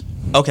place.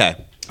 Okay.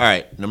 All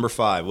right. Number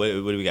 5. What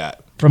do we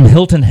got? From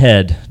Hilton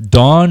Head,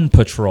 Dawn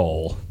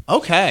Patrol.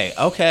 Okay.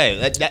 I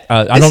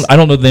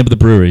don't know the name of the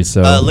brewery,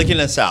 so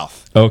Lincoln and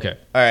South. Okay.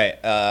 All right.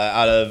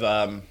 Out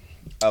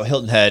of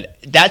Hilton Head.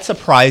 That's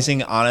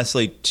surprising,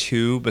 honestly,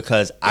 too,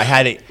 because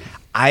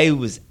I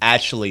was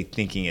actually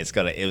thinking it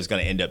was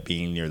gonna end up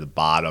being near the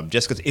bottom,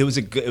 just because it was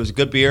a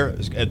good beer.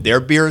 Their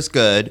beer is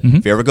good. Mm-hmm.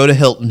 If you ever go to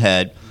Hilton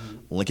Head,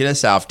 Lincoln and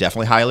South,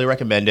 definitely highly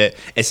recommend it.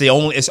 It's the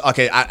only. It's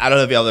okay. I don't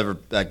know if y'all ever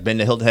been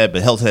to Hilton Head,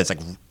 but Hilton Head's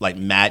like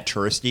mad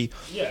touristy.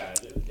 Yeah,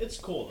 it's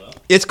cool though.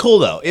 It's cool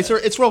though. It's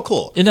real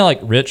cool. Isn't that like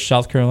Rich,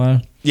 South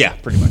Carolina? Yeah,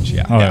 pretty much.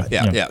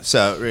 Yeah.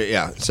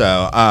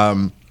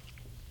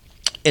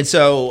 And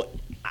so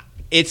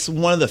it's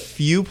one of the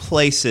few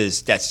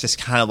places that's just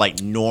kind of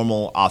like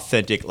normal,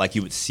 authentic, like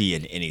you would see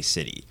in any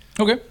city.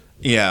 Okay.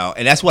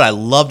 And that's what I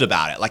loved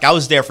about it. Like I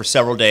was there for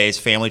several days,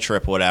 family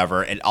trip,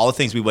 whatever, and all the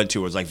things we went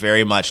to was like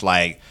very much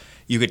like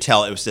you could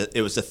tell it was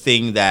the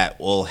thing that,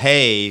 well,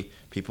 hey,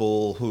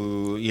 people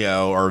who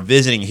are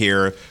visiting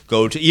here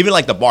go to even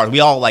like the bars.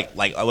 We all like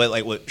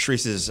what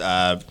Sharice's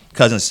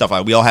cousin and stuff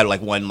like. We all had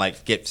like one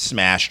like get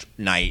smashed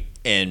night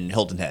in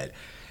Hilton Head,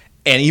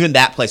 and even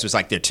that place was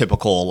like their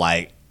typical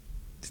like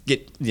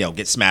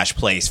get smash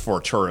place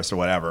for tourists or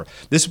whatever.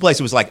 This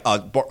place was like a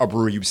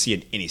brewery you see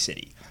in any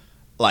city.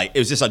 Like it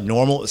was just a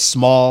normal,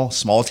 small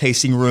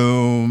tasting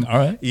room. All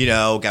right.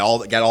 Got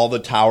all the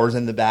towers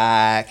in the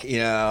back.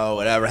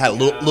 Whatever. Had a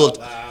little.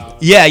 Wow.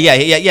 Yeah.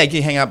 You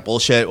can hang out,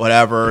 bullshit,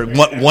 whatever.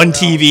 One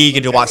TV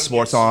you can watch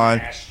sports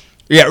on.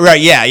 Yeah, right.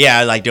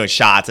 Yeah. Like doing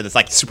shots, and it's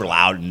like super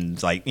loud, and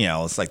it's like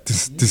it's like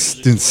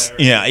this.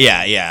 Yeah.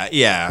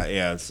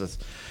 It's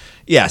just,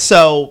 yeah.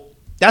 So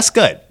that's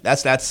good.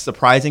 That's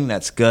surprising.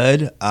 That's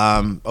good.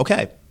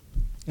 Okay.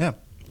 Yeah.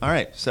 All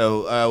right.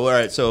 So all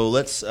right. So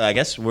let's. I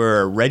guess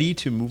we're ready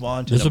to move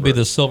on to This will be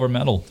the silver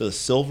medal. the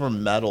silver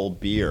medal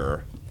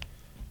beer,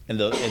 and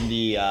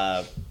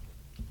the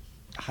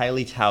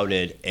highly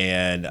touted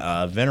and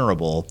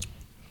venerable,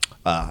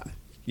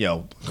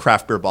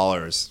 craft beer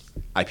ballers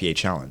IPA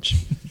challenge.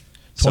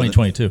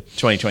 2022.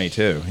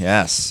 2022.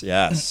 Yes.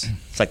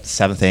 It's like the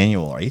 7th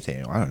annual or 8th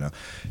annual. I don't know.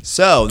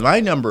 So my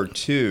number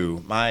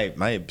 2,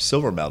 my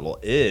silver medal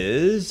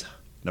is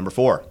number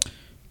 4.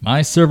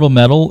 My silver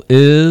medal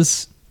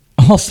is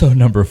also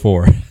number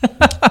 4.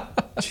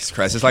 Jesus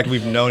Christ! It's like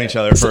we've known each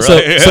other for. So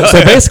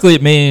basically,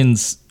 it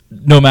means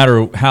no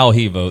matter how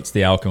he votes,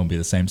 the outcome will be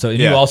the same. So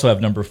you also have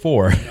number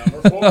 4.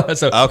 Number 4.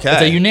 So Okay.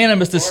 it's a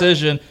unanimous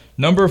decision.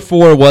 Number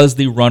 4 was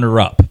the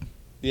runner-up.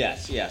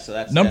 Yes. Yeah. So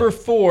that's Number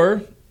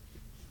 4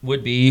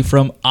 would be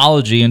from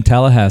Ology in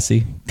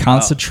Tallahassee,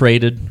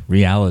 Concentrated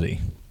Reality.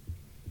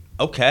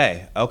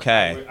 Okay.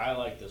 I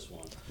like this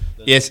one.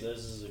 Yes. This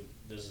is a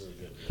good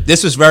beer.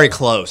 This was very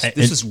close. And-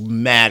 This is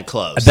mad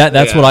close.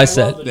 That's what I I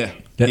said. love it.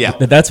 Yeah.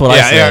 That's what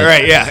I said. Yeah.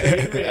 Right. Yeah.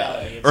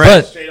 Reality. It's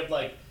Right. straight up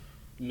like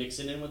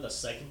mixing in with a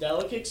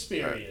psychedelic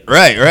experience.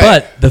 Right.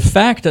 But the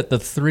fact that the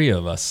 3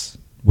 of us,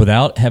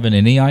 without having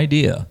any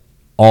idea,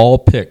 all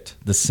picked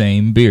the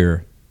same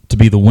beer to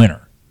be the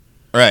winner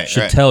Right.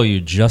 should tell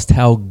you just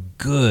how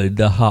good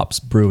the hops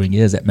brewing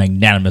is at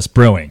Magnanimous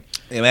Brewing.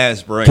 Yeah, man,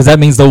 it's brilliant. Because that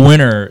means the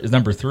winner is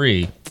number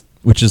 3,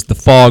 which is the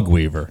Fog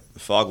Weaver.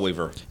 Fog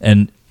Weaver.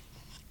 And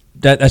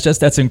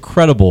that's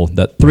incredible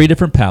that 3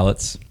 different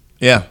palates,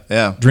 Yeah.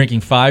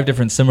 drinking 5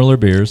 different similar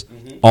beers,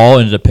 all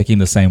ended up picking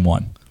the same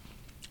one.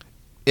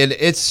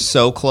 It's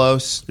so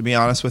close, to be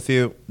honest with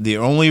you. The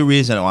only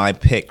reason why I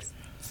picked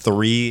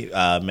 3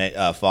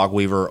 Fog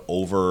Weaver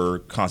over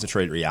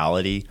Concentrated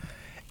Reality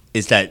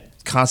is that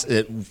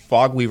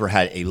Fog Weaver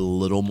had a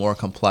little more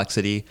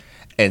complexity,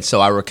 and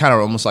so I kind of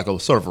almost like a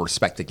sort of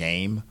respect the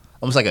game,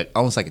 almost like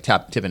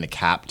a tip in the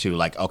cap to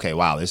like, okay,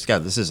 wow, this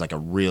is like a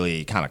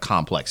really kind of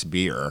complex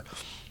beer.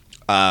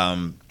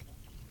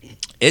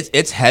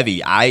 It's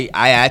heavy. I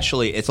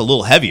actually it's a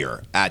little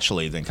heavier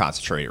actually than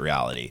Concentrated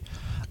Reality,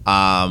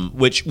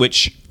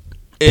 which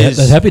is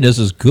The heaviness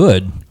is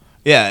good.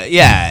 Yeah.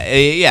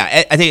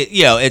 I think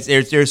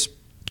there's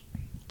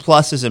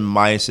pluses and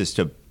minuses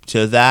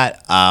to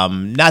that.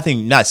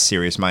 Not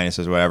serious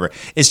minuses or whatever.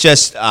 It's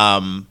just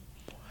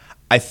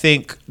I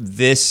think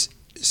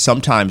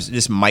sometimes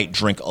this might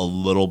drink a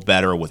little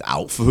better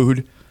without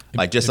food,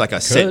 like just like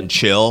a sit and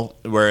chill.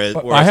 Whereas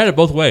I had it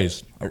both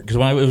ways because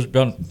when it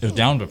was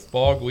down to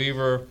Fog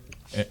Weaver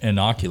and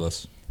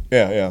Oculus,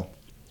 yeah.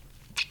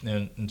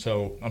 and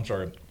so I'm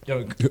sorry,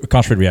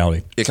 Concentrated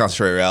Reality. Yeah,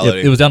 Concentrated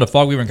Reality. It was down to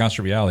Fog Weaver and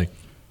Concentrated Reality,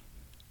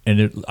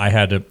 and I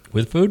had it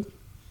with food,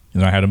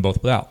 and I had them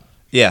both without.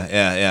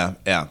 Yeah.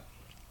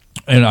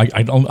 And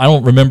I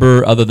don't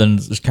remember other than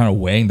just kind of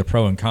weighing the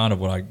pro and con of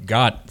what I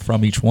got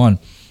from each one,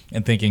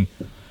 and thinking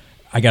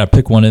I got to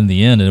pick one in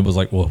the end, and it was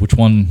like, well, which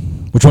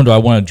one do I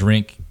want to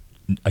drink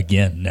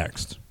again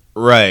next?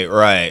 Right.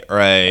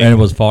 And it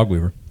was Fog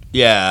Weaver.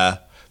 Yeah,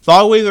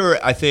 Fog Weaver.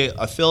 I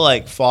feel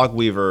like Fog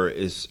Weaver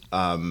is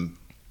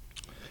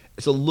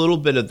it's a little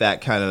bit of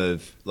that kind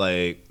of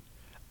like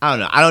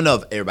I don't know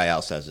if everybody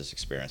else has this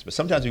experience, but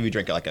sometimes if you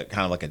drink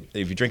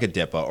if you drink a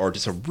DIPA or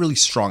just a really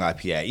strong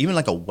IPA, even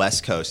like a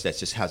West Coast that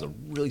just has a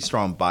really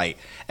strong bite,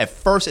 at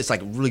first it's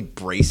like really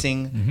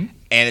bracing,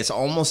 and it's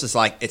almost as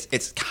like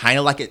it's kind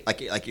of like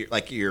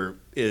you're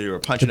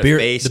punching a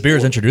face. The beer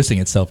is introducing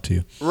itself to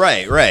you.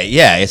 Right,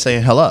 yeah, it's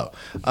saying hello.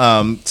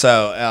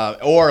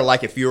 Or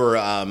like if you're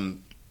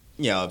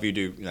if you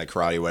do like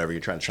karate or whatever,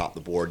 you're trying to chop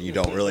the board and you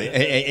don't really,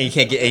 and you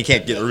can't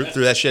get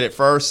through that shit at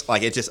first.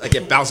 Like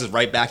it bounces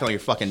right back on your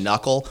fucking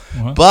knuckle.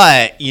 Uh-huh.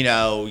 But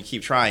you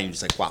keep trying, you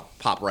just like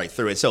pop right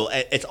through it. So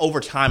it's over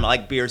time. I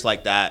like beers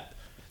like that.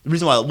 The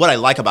reason why what I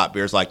like about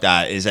beers like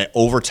that is that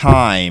over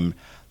time,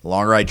 the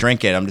longer I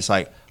drink it, I'm just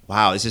like,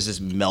 wow, this is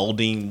just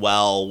melding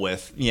well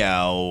with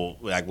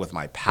like with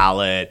my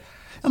palate.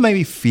 I'm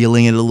maybe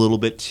feeling it a little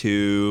bit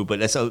too,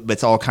 but it's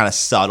all kind of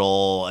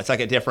subtle. It's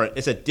like a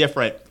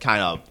different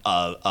kind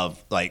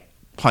of like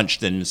punch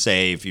than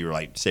say if you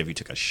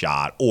took a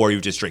shot or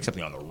you just drink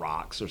something on the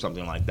rocks or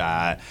something like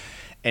that,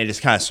 and it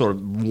just kind of sort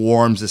of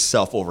warms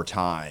itself over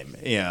time,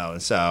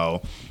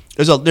 So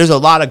there's a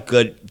lot of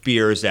good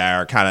beers that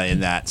are kind of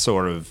in that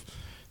sort of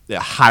the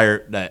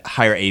higher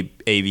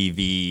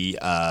ABV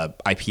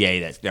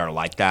IPA that are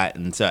like that,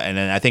 and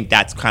then I think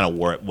that's kind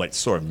of what's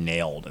sort of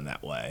nailed in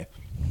that way.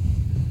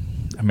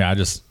 I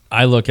mean,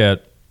 I look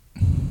at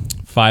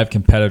 5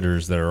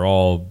 competitors that are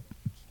all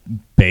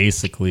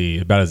basically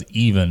about as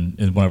even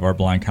in one of our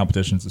blind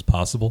competitions as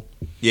possible.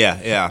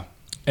 Yeah.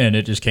 And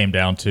it just came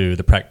down to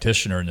the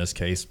practitioner in this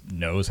case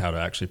knows how to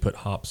actually put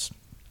hops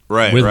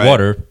Right.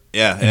 water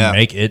and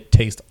make it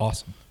taste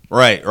awesome.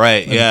 Right.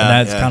 And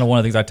that's kind of one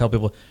of the things I tell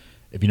people.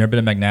 If you've never been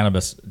to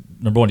Magnanimous,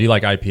 number one, do you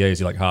like IPAs?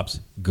 Do you like hops?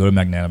 Go to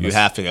Magnanimous. You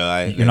have to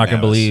go. You're not going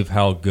to believe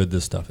how good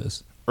this stuff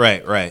is.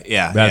 Right.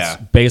 Yeah.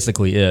 That's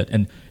basically it.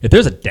 And if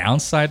there's a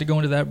downside to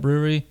going to that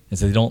brewery,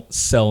 is they don't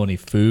sell any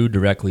food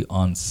directly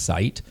on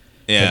site.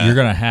 Yeah. You're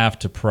going to have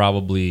to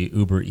probably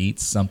Uber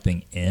Eats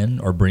something in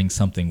or bring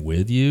something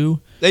with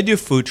you. They do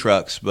food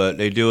trucks, but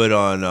they do it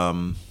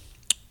on.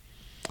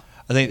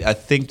 I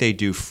think they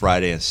do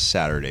Friday and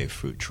Saturday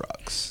food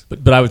trucks.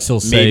 But I would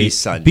still say Maybe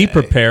Sunday. Be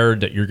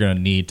prepared that you're going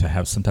to need to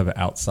have some type of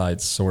outside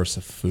source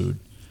of food.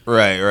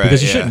 Right.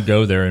 Because you shouldn't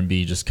go there and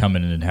be just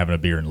coming in and having a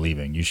beer and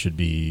leaving. You should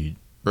be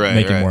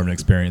making more of an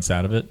experience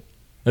out of it.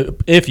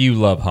 If you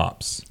love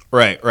hops.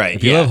 Right.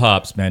 If you love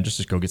hops, man,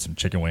 just go get some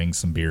chicken wings,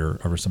 some beer,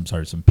 or some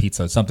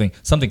pizza, something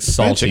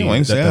salty chicken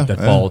wings, that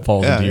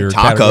falls into your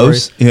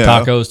tacos. Category.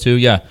 Tacos too,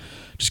 yeah.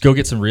 Just go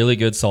get some really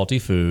good salty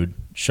food,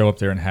 show up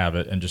there and have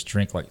it, and just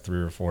drink like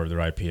 3 or 4 of their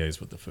IPAs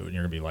with the food. And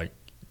you're gonna be like,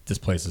 this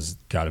place has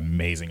got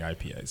amazing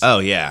IPAs. Oh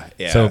yeah.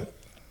 So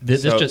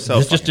this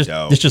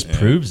just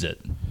proves it.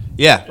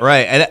 Yeah,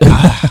 right. And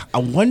I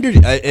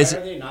wondered, Why are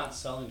they not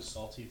selling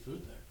salty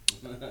food there?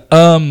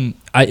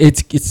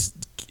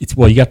 It's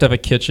well, you have to have a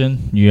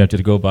kitchen. You have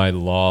to go by the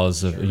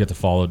laws of you have to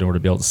follow in order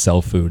to be able to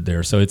sell food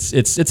there. So it's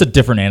a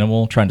different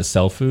animal trying to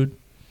sell food.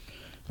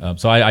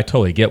 So I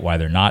totally get why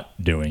they're not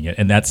doing it,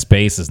 and that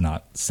space is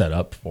not set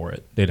up for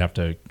it. They'd have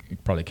to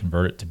probably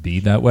convert it to be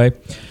that way.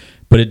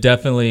 But it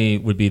definitely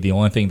would be the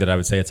only thing that I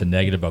would say it's a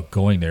negative about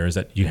going there is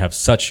that you have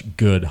such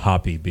good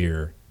hoppy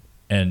beer,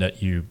 and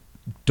that you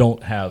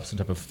don't have some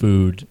type of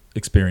food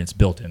experience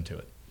built into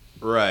it.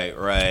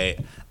 Right.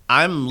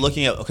 I'm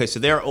looking at so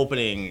they're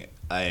opening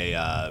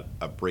a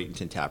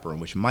Bradenton tap room,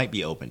 which might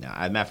be open now.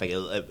 As a matter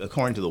of fact,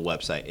 according to the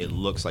website, it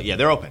looks like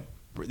they're open.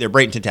 They're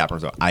Bradenton tap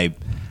rooms.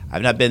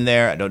 I've not been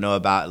there. I don't know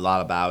a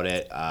lot about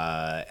it.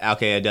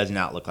 It does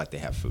not look like they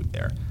have food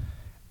there,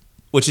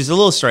 which is a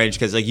little strange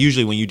because like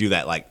usually when you do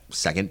that like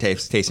second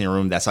tasting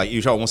room, that's like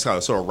you almost got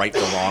to sort of right the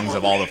wrongs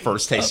of all the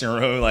first tasting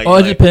room.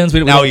 It depends.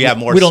 You have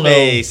more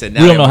space, and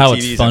now we don't know how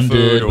TVs it's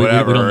funded or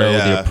whatever. We don't know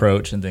the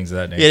approach and things of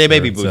that nature. Yeah, they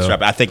may be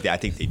bootstrap. I think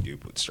they do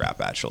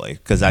bootstrap actually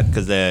because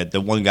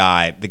the one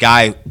guy, the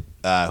guy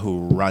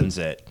who runs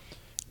it,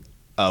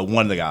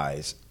 one of the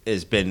guys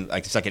has been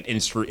like it's like an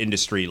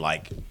industry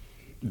like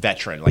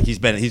veteran. Like he's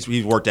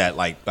worked at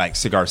like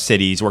Cigar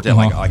City. He's worked at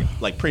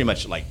like pretty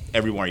much like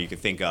everywhere you could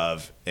think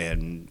of,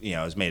 and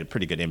has made a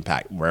pretty good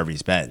impact wherever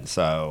he's been.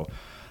 So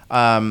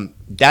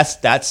that's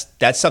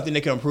something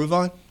they can improve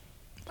on.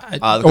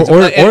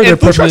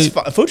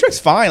 Food truck's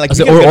fine. Like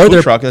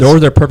or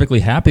they're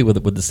perfectly happy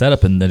with the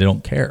setup and they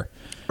don't care.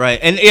 Right,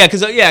 and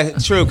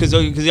it's true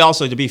because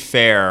also to be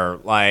fair,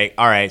 like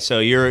all right, so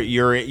you're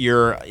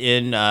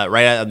in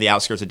right on the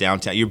outskirts of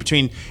downtown.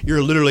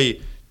 You're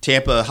literally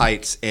Tampa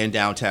Heights and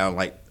downtown,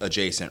 like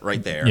adjacent,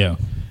 right there. Yeah,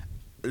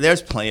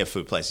 there's plenty of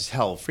food places.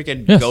 Hell,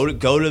 freaking go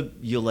to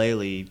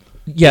Eulalie.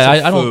 Yeah,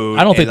 I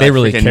don't think they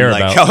really care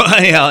about.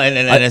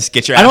 And just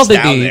get your ass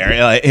down there.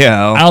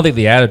 I don't think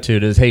the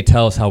attitude is, hey,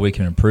 tell us how we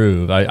can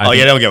improve. They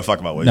don't give a fuck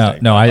about what you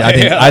think. No,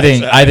 I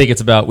think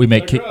it's about we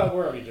make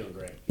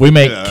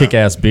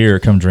kick-ass beer,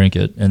 come drink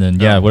it, and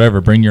then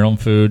whatever, bring your own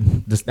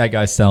food. That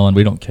guy's selling,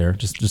 we don't care.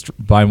 Just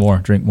buy more,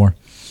 drink more.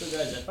 So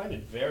guys, I find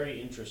it very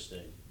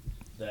interesting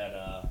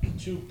that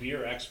 2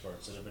 beer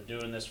experts that have been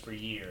doing this for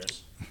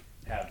years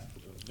have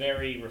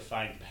very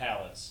refined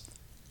palates,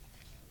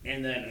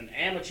 and then an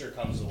amateur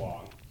comes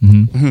along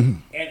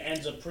and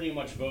ends up pretty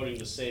much voting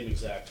the same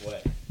exact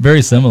way.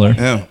 Very similar.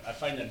 I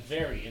find that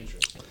very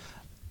interesting.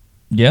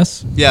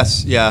 Yes,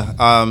 yeah.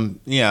 I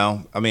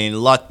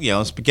mean, luck.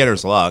 It's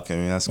beginner's luck. I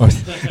mean, that's.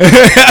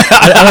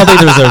 I don't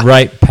think there's a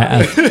right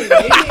path. Maybe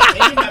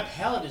my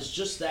palate is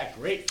just that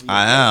great. For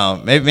I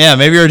know.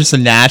 Maybe you're just a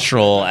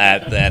natural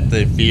at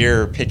the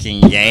beer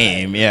picking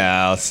game.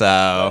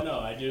 So. No,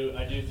 I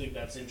do think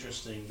that's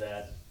interesting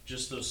that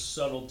just those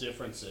subtle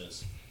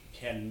differences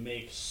can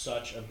make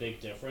such a big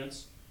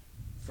difference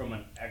from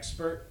an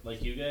expert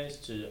like you guys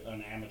to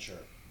an amateur.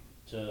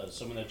 To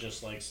someone that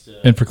just likes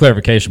to. And for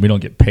clarification, we don't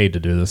get paid to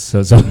do this,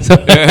 so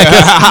technically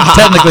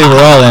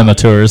we're all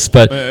amateurs.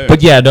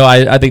 But yeah, no,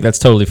 I think that's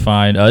totally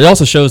fine. It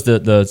also shows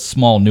the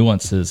small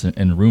nuances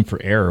and room for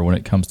error when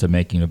it comes to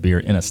making a beer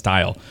in a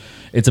style.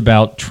 It's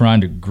about trying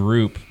to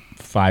group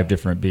 5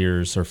 different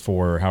beers or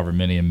 4 or however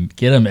many and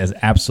get them as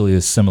absolutely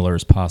as similar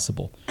as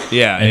possible.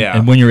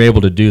 And when you're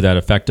able to do that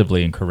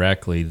effectively and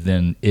correctly,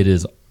 then it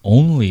is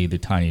only the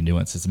tiny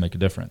nuances that make a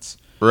difference.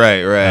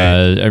 Right.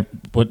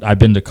 I've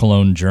been to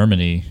Cologne,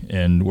 Germany,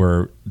 and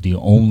where the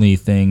only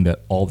thing that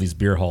all these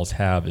beer halls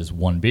have is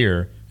one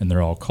beer, and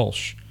they're all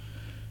Kolsch.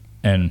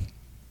 And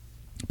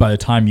by the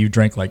time you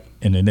drink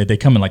and they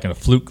come in in a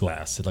flute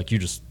glass, you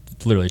just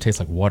literally taste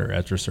like water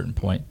after a certain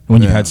point.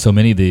 When you've had so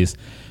many of these,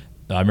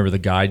 I remember the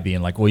guide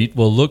being like,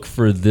 well, look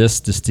for this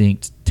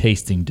distinct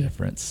tasting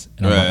difference.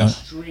 And I'm like,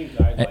 Extreme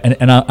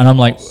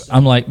guideline.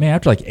 I'm like, man,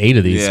 after like 8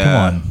 of these, Yeah. come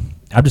on.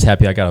 I'm just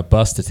happy I got a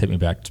bus to take me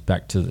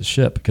back to the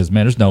ship because,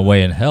 man, there's no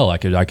way in hell I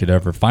could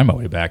ever find my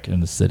way back in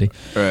the city.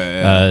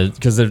 Right.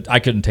 Because I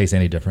couldn't taste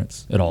any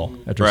difference at all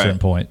after a Right. certain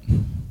point.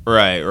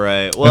 Right.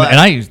 Well, And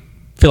I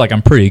feel like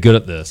I'm pretty good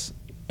at this,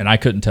 and I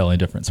couldn't tell any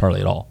difference hardly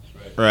at all.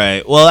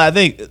 Right. Well, I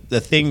think the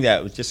thing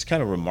that was just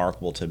kind of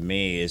remarkable to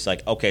me is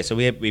like, okay, so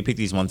we picked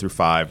these 1 through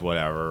 5,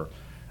 whatever.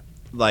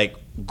 Like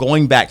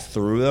going back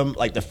through them,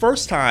 like the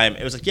first time,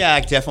 it was like, yeah,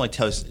 I definitely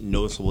tell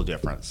noticeable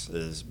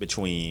differences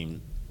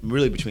between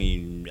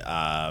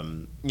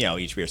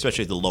each beer,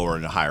 especially the lower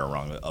and the higher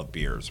rung of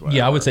beers. Whatever.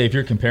 Yeah, I would say if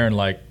you're comparing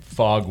like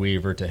Fog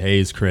Weaver to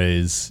Haze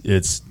Craze,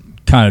 it's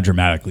kind of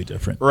dramatically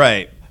different.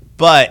 Right.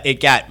 But it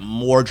got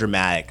more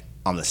dramatic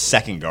on the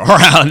second go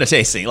around the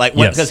tasting, like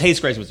Yes. because Haze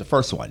Craze was the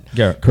first one.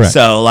 Yeah, correct.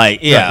 So like,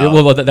 yeah. Right.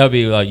 Well, that would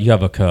be like you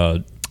have a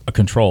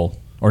control,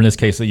 or in this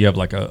case, you have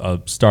like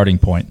a starting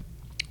point.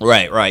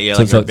 Right. Yeah.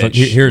 So, Like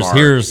your here's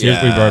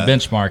benchmark. we've got our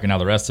benchmark, and now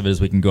the rest of it is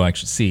we can go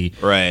actually see.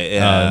 Right.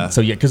 Yeah.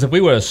 Because if we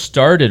would have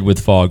started with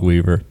Fog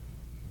Weaver,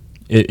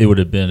 it would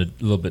have been a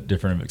little bit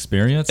different of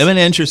experience. It's been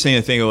interesting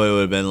to think of what it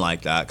would have been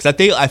like that because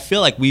I feel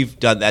like we've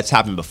done that's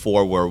happened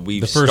before where we've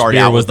the first started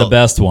beer out was with the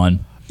best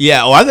one.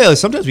 Yeah, well, I think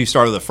sometimes we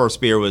started the first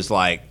beer was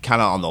like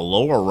kind of on the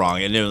lower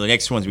rung, and then the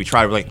next ones we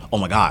tried were like, oh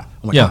my god,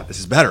 this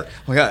is better. Oh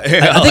my god,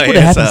 I think when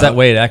it happens that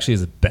way, it actually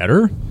is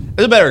better,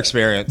 it's a better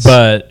experience.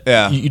 but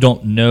Yeah. you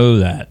don't know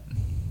that.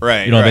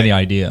 Right, You don't have any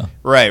idea.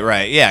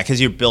 Right, yeah,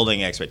 because you're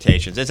building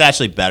expectations. It's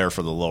actually better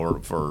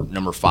for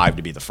number 5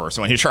 to be the first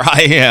one you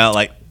try.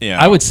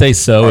 I would say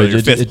so. Or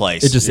your fifth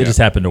place. It just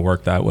happened to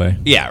work that way.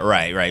 Yeah,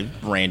 right.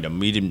 Random.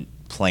 We didn't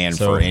plan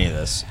So, for any of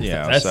this.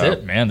 Yeah, That's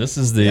it, man. This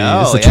is the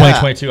Oh,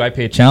 2022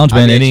 IPA challenge,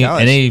 man. IPA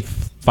challenge. Any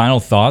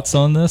final thoughts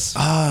on this?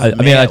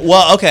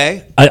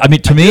 Okay. I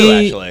mean, to I do,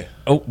 me, actually.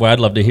 I'd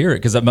love to hear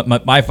it because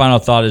my final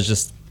thought is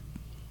just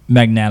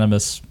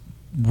Magnanimous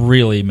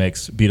really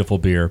makes beautiful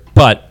beer,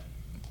 but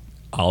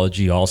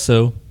Ology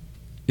also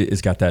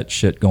has got that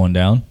shit going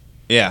down.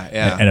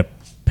 Yeah. And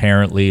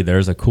apparently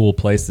there's a cool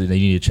place that you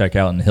need to check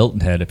out in Hilton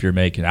Head if you're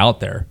making it out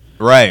there.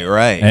 Right.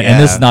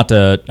 And this is not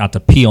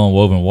to pee on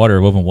Woven Water.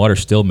 Woven Water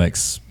still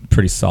makes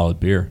pretty solid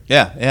beer.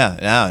 Yeah.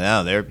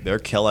 No, they're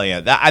killing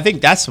it. I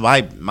think that's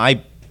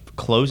my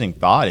closing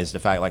thought is the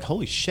fact, like,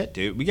 holy shit,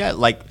 dude, we got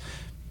like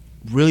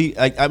really.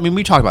 Like, I mean,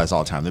 we talk about this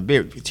all the time.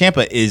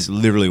 Tampa is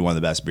literally one of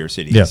the best beer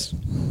cities, Yes.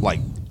 like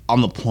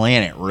on the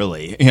planet,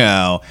 really.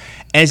 And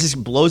it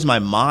just blows my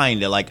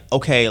mind that like,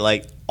 okay,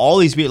 like all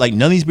these beers, like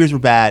none of these beers were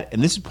bad,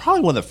 and this is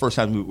probably one of the first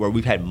times where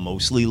we've had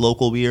mostly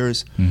local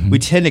beers. Mm-hmm. We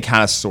tend to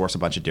kind of source a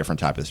bunch of different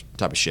type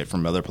of shit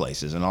from other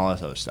places and all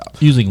that other stuff.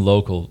 Using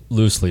local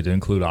loosely to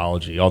include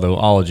Ology, although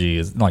Ology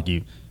is not like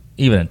you.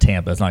 Even in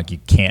Tampa, it's not like you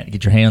can't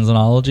get your hands on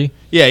Ology.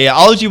 Yeah.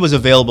 Ology was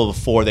available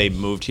before they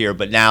moved here,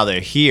 but now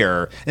they're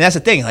here, and that's the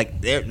thing.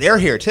 Like they're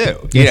here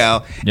too, you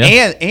know.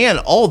 Yeah. And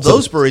all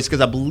those breweries, because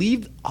I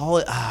believe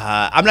all.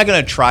 I'm not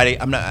gonna try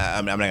to. I'm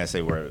not gonna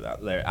say where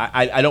there.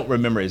 I don't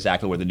remember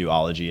exactly where the new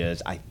Ology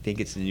is. I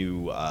think it's the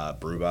new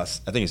Brew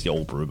Bus. I think it's the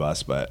old Brew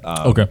Bus, but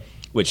Okay.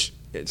 Which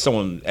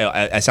someone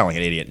I sound like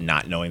an idiot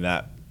not knowing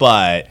that,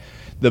 but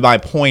my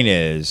point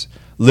is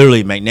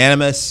literally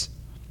Magnanimous,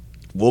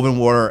 Woven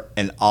Water,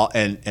 and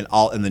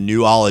the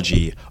new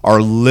Ology are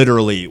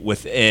literally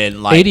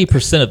within like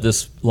 80% of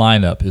this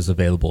lineup is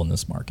available in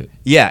this market.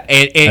 Yeah,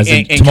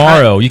 and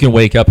tomorrow you can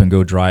wake up and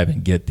go drive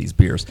and get these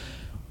beers.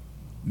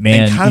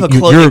 Man, And kind of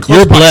you're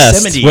close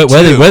blessed. proximity, too.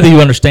 Whether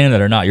you understand that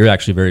or not, you're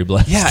actually very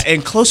blessed. Yeah,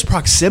 and close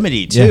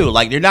proximity too. Yeah.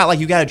 Like you're not like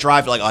you got to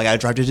drive like, oh, I got to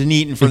drive to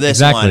Dunedin for this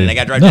Exactly. one, and I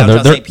got to drive No,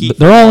 downtown they're- St. Pete.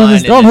 they're for all in one,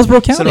 this- they're all in and Hillsborough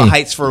then County. Sonoma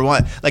Heights for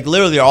one. Like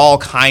literally, they're all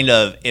kind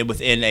of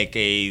within like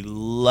a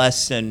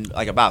less than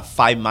like about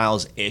 5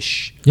 miles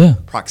ish. Yeah.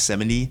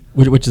 Proximity.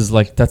 Which is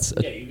like that's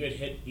Yeah, you could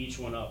hit each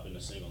one up in a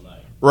single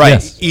night. Right.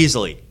 Yes.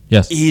 Easily.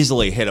 Yes.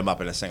 Easily hit them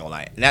up in a single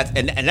night,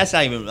 and that's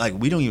not even like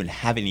we don't even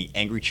have any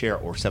Angry Chair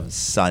or Seven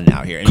Sun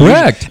out here. And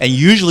Correct.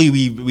 Usually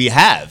we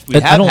have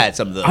had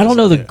some of those. I don't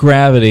know the Yeah.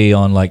 gravity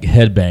on like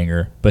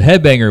Headbanger, but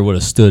Headbanger would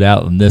have stood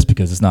out in this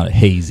because it's not a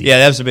hazy. Yeah,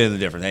 that's been the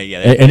difference. Yeah,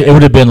 and it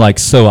would have been like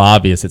so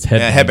obvious it's Headbanger.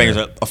 yeah,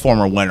 Headbanger's a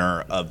former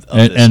winner of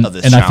and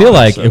this I feel challenge,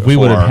 like so if we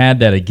would have before- had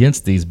that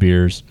against these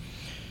beers,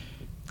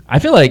 I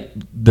feel like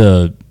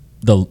the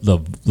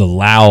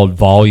loud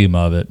volume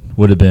of it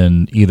would have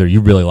been either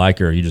you really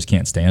like it or you just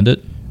can't stand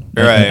it.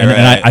 Right, and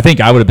right. I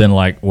think I would have been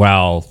like,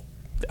 wow,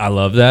 I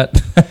love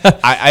that.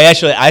 I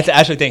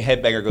actually think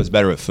Headbanger goes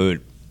better with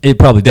food. It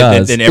probably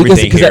does. Than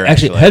everything Because here,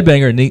 actually, actually.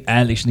 Headbanger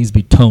actually needs to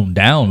be toned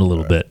down a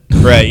little bit.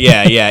 Right?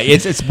 Yeah.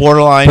 It's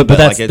borderline, But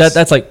that's like it's,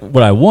 that's like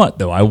what I want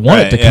though. I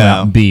want it to Right, come yeah.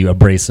 out and be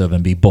abrasive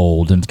and be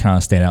bold and kind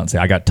of stand out and say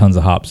I got tons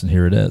of hops and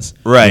here it is.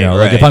 Right, You know,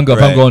 like if right, I'm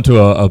right. going to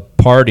a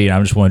party and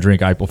I just want to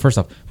drink IPA. Well, first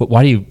off,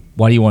 why do you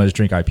want to just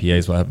drink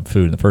IPAs while having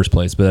food in the first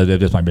place? But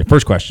that's my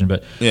first question.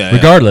 But Yeah,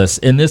 regardless,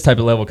 in this type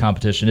of level of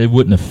competition, it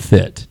wouldn't have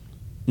fit.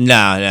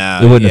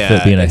 It wouldn't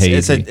have fit being a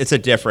hazy. It's a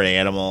different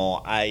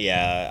animal.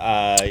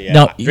 Now,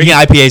 drinking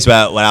IPAs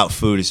without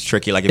food is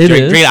tricky. Like if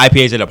drinking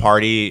IPAs at a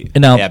party,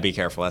 be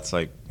careful. That's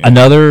like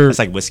it's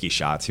like whiskey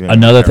shots.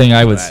 Another thing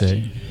I would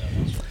say.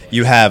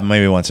 You have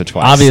maybe once or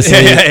twice.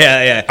 Obviously,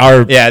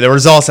 the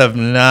results have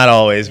not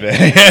always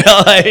been.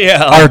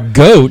 Our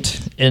goat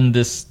in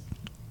this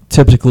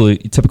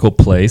typical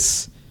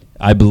place,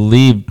 I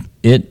believe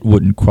it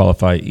wouldn't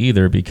qualify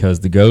either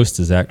because the Ghost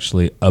is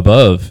actually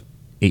above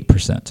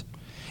 8%.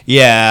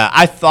 Yeah,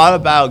 I thought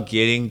about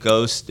getting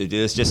Ghost to do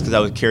this just because I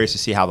was curious to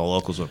see how the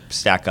locals would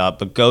stack up.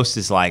 But Ghost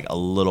is like a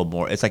little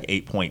more. It's like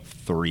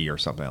 8.3 or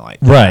something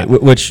like that. Right.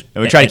 Which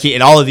and we try to keep.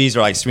 And all of these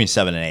are like between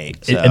 7 and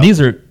 8. So. And these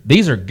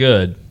are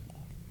good,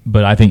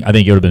 but I think it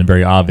would have been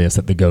very obvious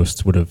that the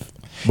Ghosts would have.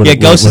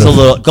 Ghost is a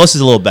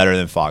little better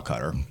than Fog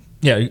Cutter.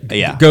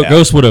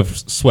 Ghost would have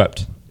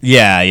swept.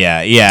 Yeah.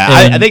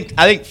 I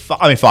think Fog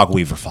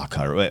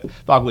Cutter.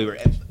 Fog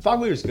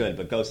Weaver's good,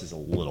 but Ghost is a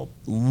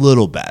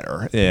little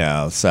better.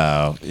 Yeah.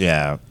 So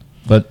yeah.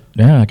 But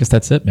yeah, I guess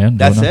that's it, man.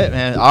 That's it,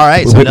 man. All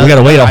right. So we got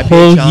to wait a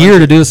whole year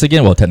to do this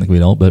again. Well, technically we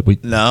don't, but we.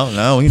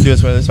 No, we can do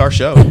this when it's our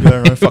show. We can do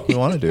whatever the fuck we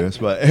want to do this,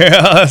 but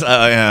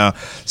yeah.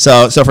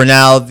 So for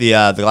now,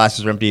 the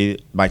glasses are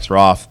empty, mics are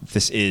off.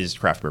 This is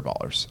Craft Beer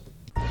Ballers.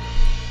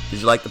 Did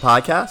you like the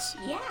podcast?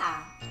 Yeah.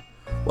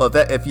 Well,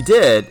 if you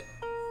did,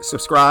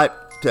 subscribe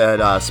to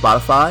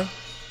Spotify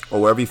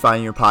or wherever you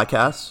find your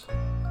podcasts.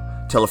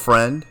 Tell a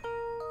friend,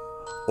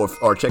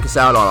 or check us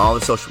out on all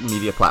the social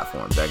media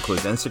platforms. That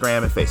includes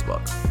Instagram and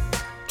Facebook.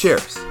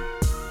 Cheers.